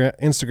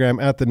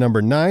Instagram at the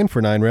number 9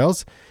 for Nine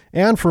Rails.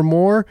 And for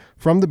more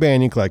from the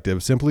Banyan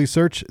Collective, simply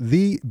search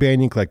The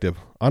Banyan Collective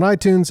on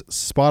iTunes,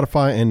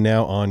 Spotify, and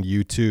now on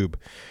YouTube.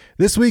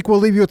 This week, we'll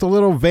leave you with a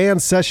little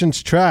Van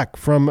Sessions track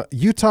from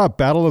Utah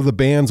Battle of the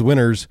Bands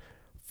winners,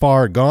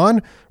 Far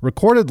Gone,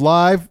 recorded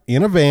live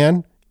in a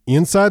van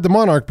inside the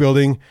Monarch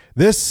building.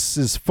 This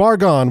is Far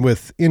Gone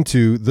with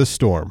Into the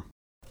Storm.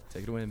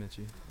 Take it away,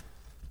 Mitchie.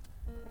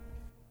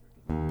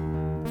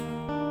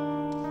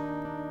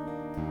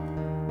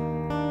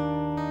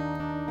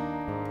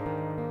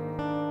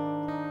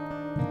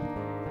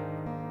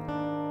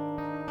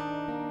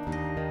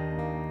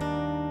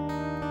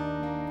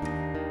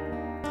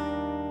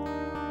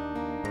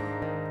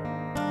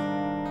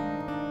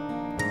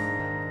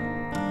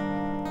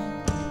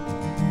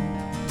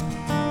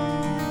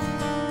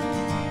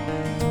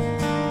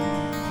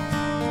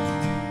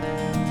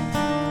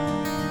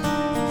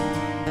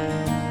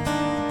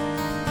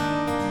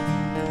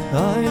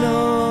 I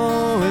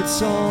know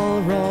it's all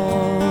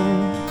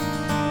wrong.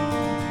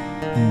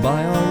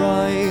 By our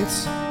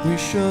rights, we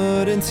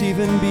shouldn't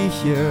even be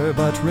here.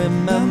 But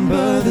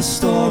remember the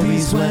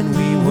stories when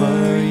we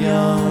were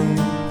young.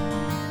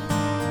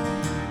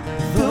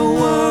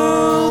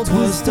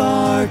 was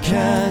dark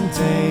and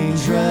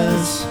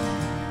dangerous.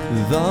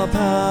 The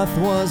path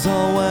was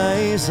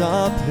always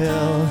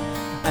uphill,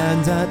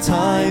 and at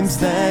times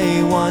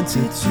they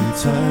wanted to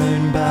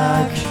turn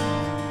back.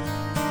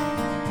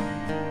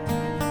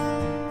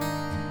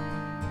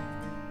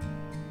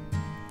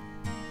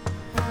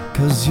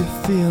 Cause you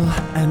feel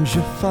and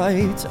you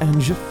fight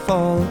and you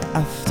fall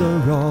after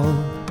all.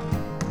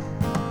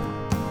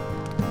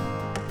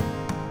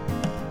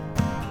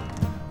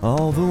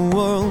 All the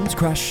world's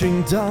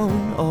crashing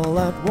down all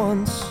at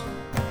once.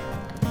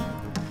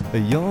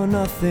 You're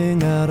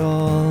nothing at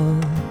all.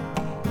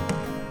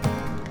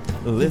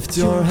 Lift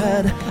your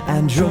head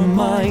and your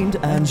mind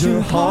and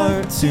your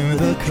heart to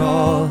the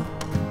call.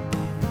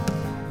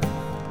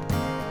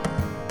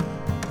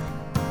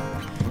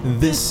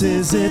 This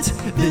is it,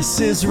 this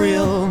is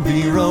real.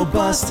 Be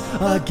robust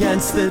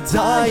against the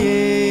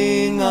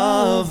dying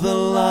of the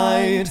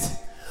light.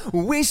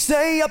 We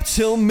stay up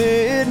till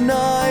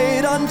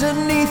midnight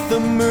underneath the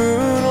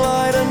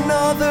moonlight.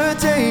 Another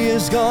day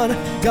is gone,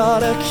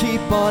 gotta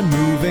keep on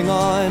moving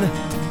on.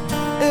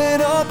 In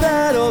a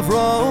bed of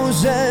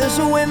roses,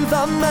 when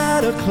the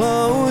matter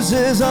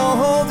closes, I'll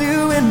hold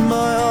you in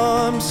my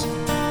arms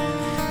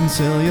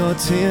until your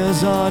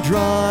tears are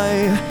dry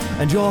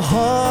and your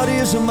heart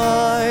is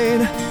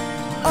mine.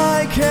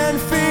 I can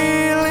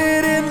feel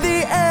it in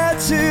the air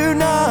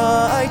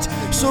tonight,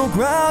 so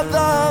grab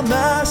the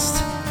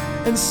mast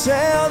and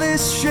sail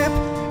this ship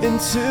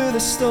into the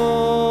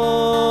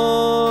storm.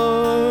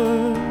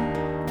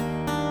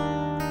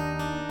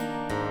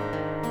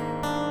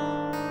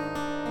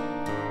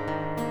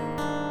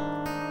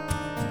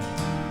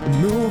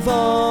 Move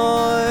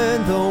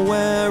on, though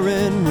we're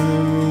in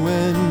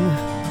ruin.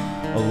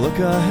 Look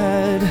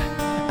ahead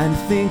and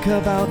think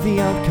about the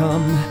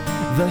outcome.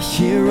 The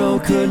hero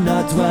could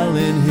not dwell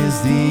in his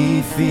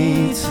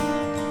defeat.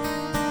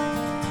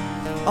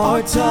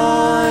 Our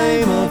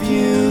time of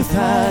youth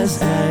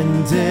has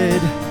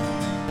ended.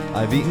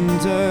 I've eaten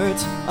dirt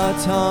a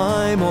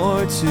time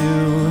or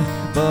two,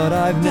 but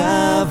I've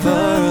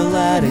never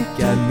let it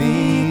get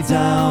me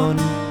down.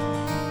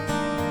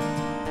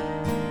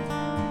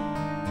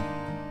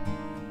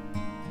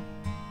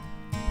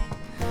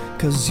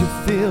 Cause you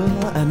feel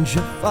and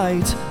you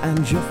fight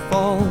and you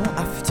fall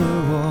after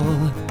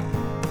all.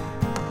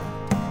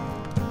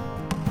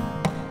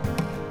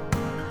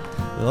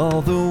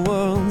 All the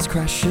world's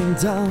crashing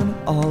down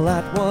all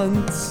at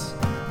once.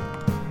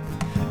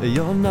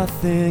 You're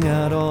nothing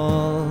at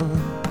all.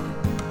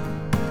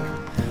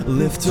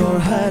 Lift your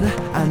head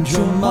and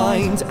your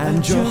mind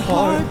and your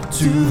heart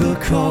to the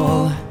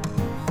call.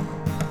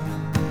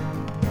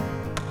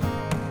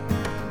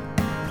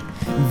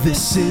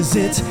 This is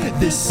it,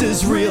 this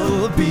is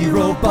real. Be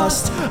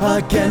robust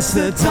against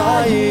the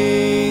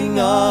dying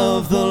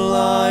of the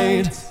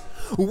light.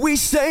 We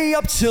stay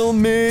up till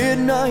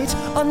midnight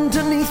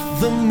underneath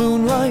the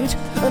moonlight.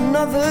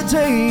 Another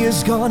day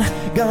is gone,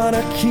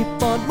 gotta keep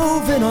on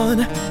moving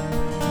on.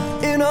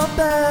 In a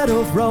bed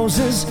of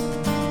roses,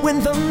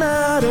 when the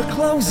matter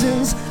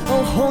closes,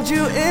 I'll hold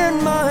you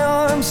in my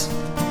arms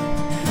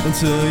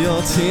until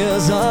your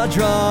tears are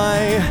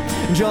dry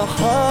and your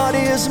heart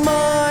is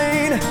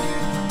mine.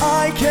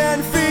 I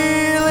can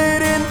feel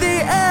it in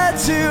the air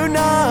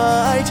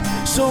tonight,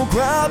 so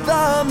grab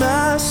the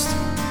mast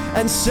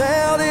and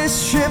sail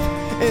this ship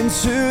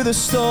into the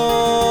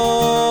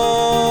storm.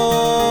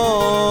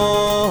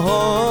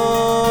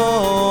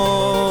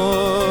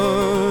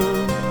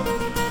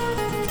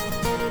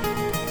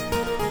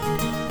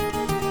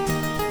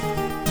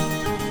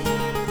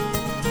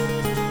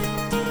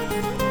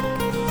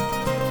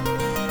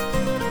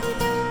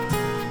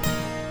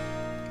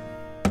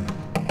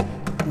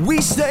 We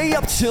stay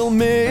up till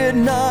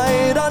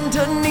midnight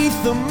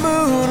underneath the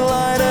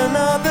moonlight.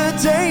 Another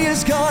day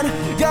is gone,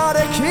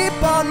 gotta keep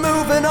on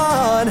moving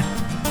on.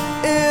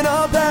 In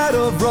a bed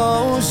of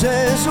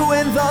roses,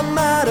 when the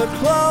matter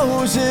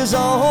closes,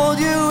 I'll hold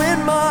you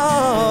in my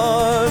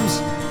arms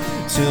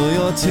till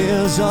your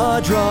tears are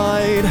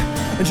dried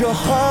and your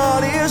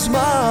heart is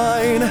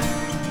mine.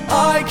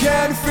 I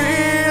can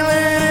feel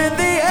it in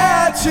the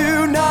air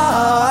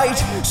tonight,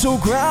 so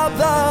grab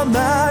the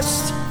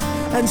mast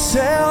and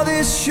sail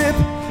this ship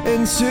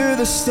into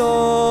the storm.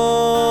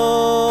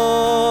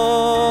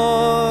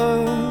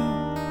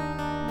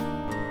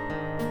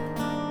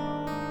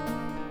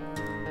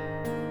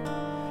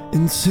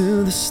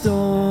 Into the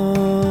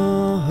storm.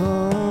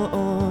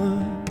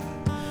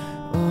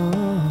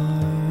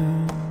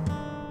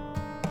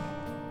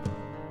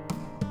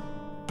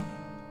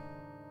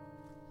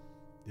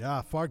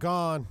 Yeah, Far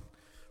Gone.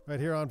 Right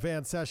here on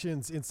Van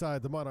Sessions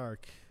inside the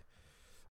Monarch.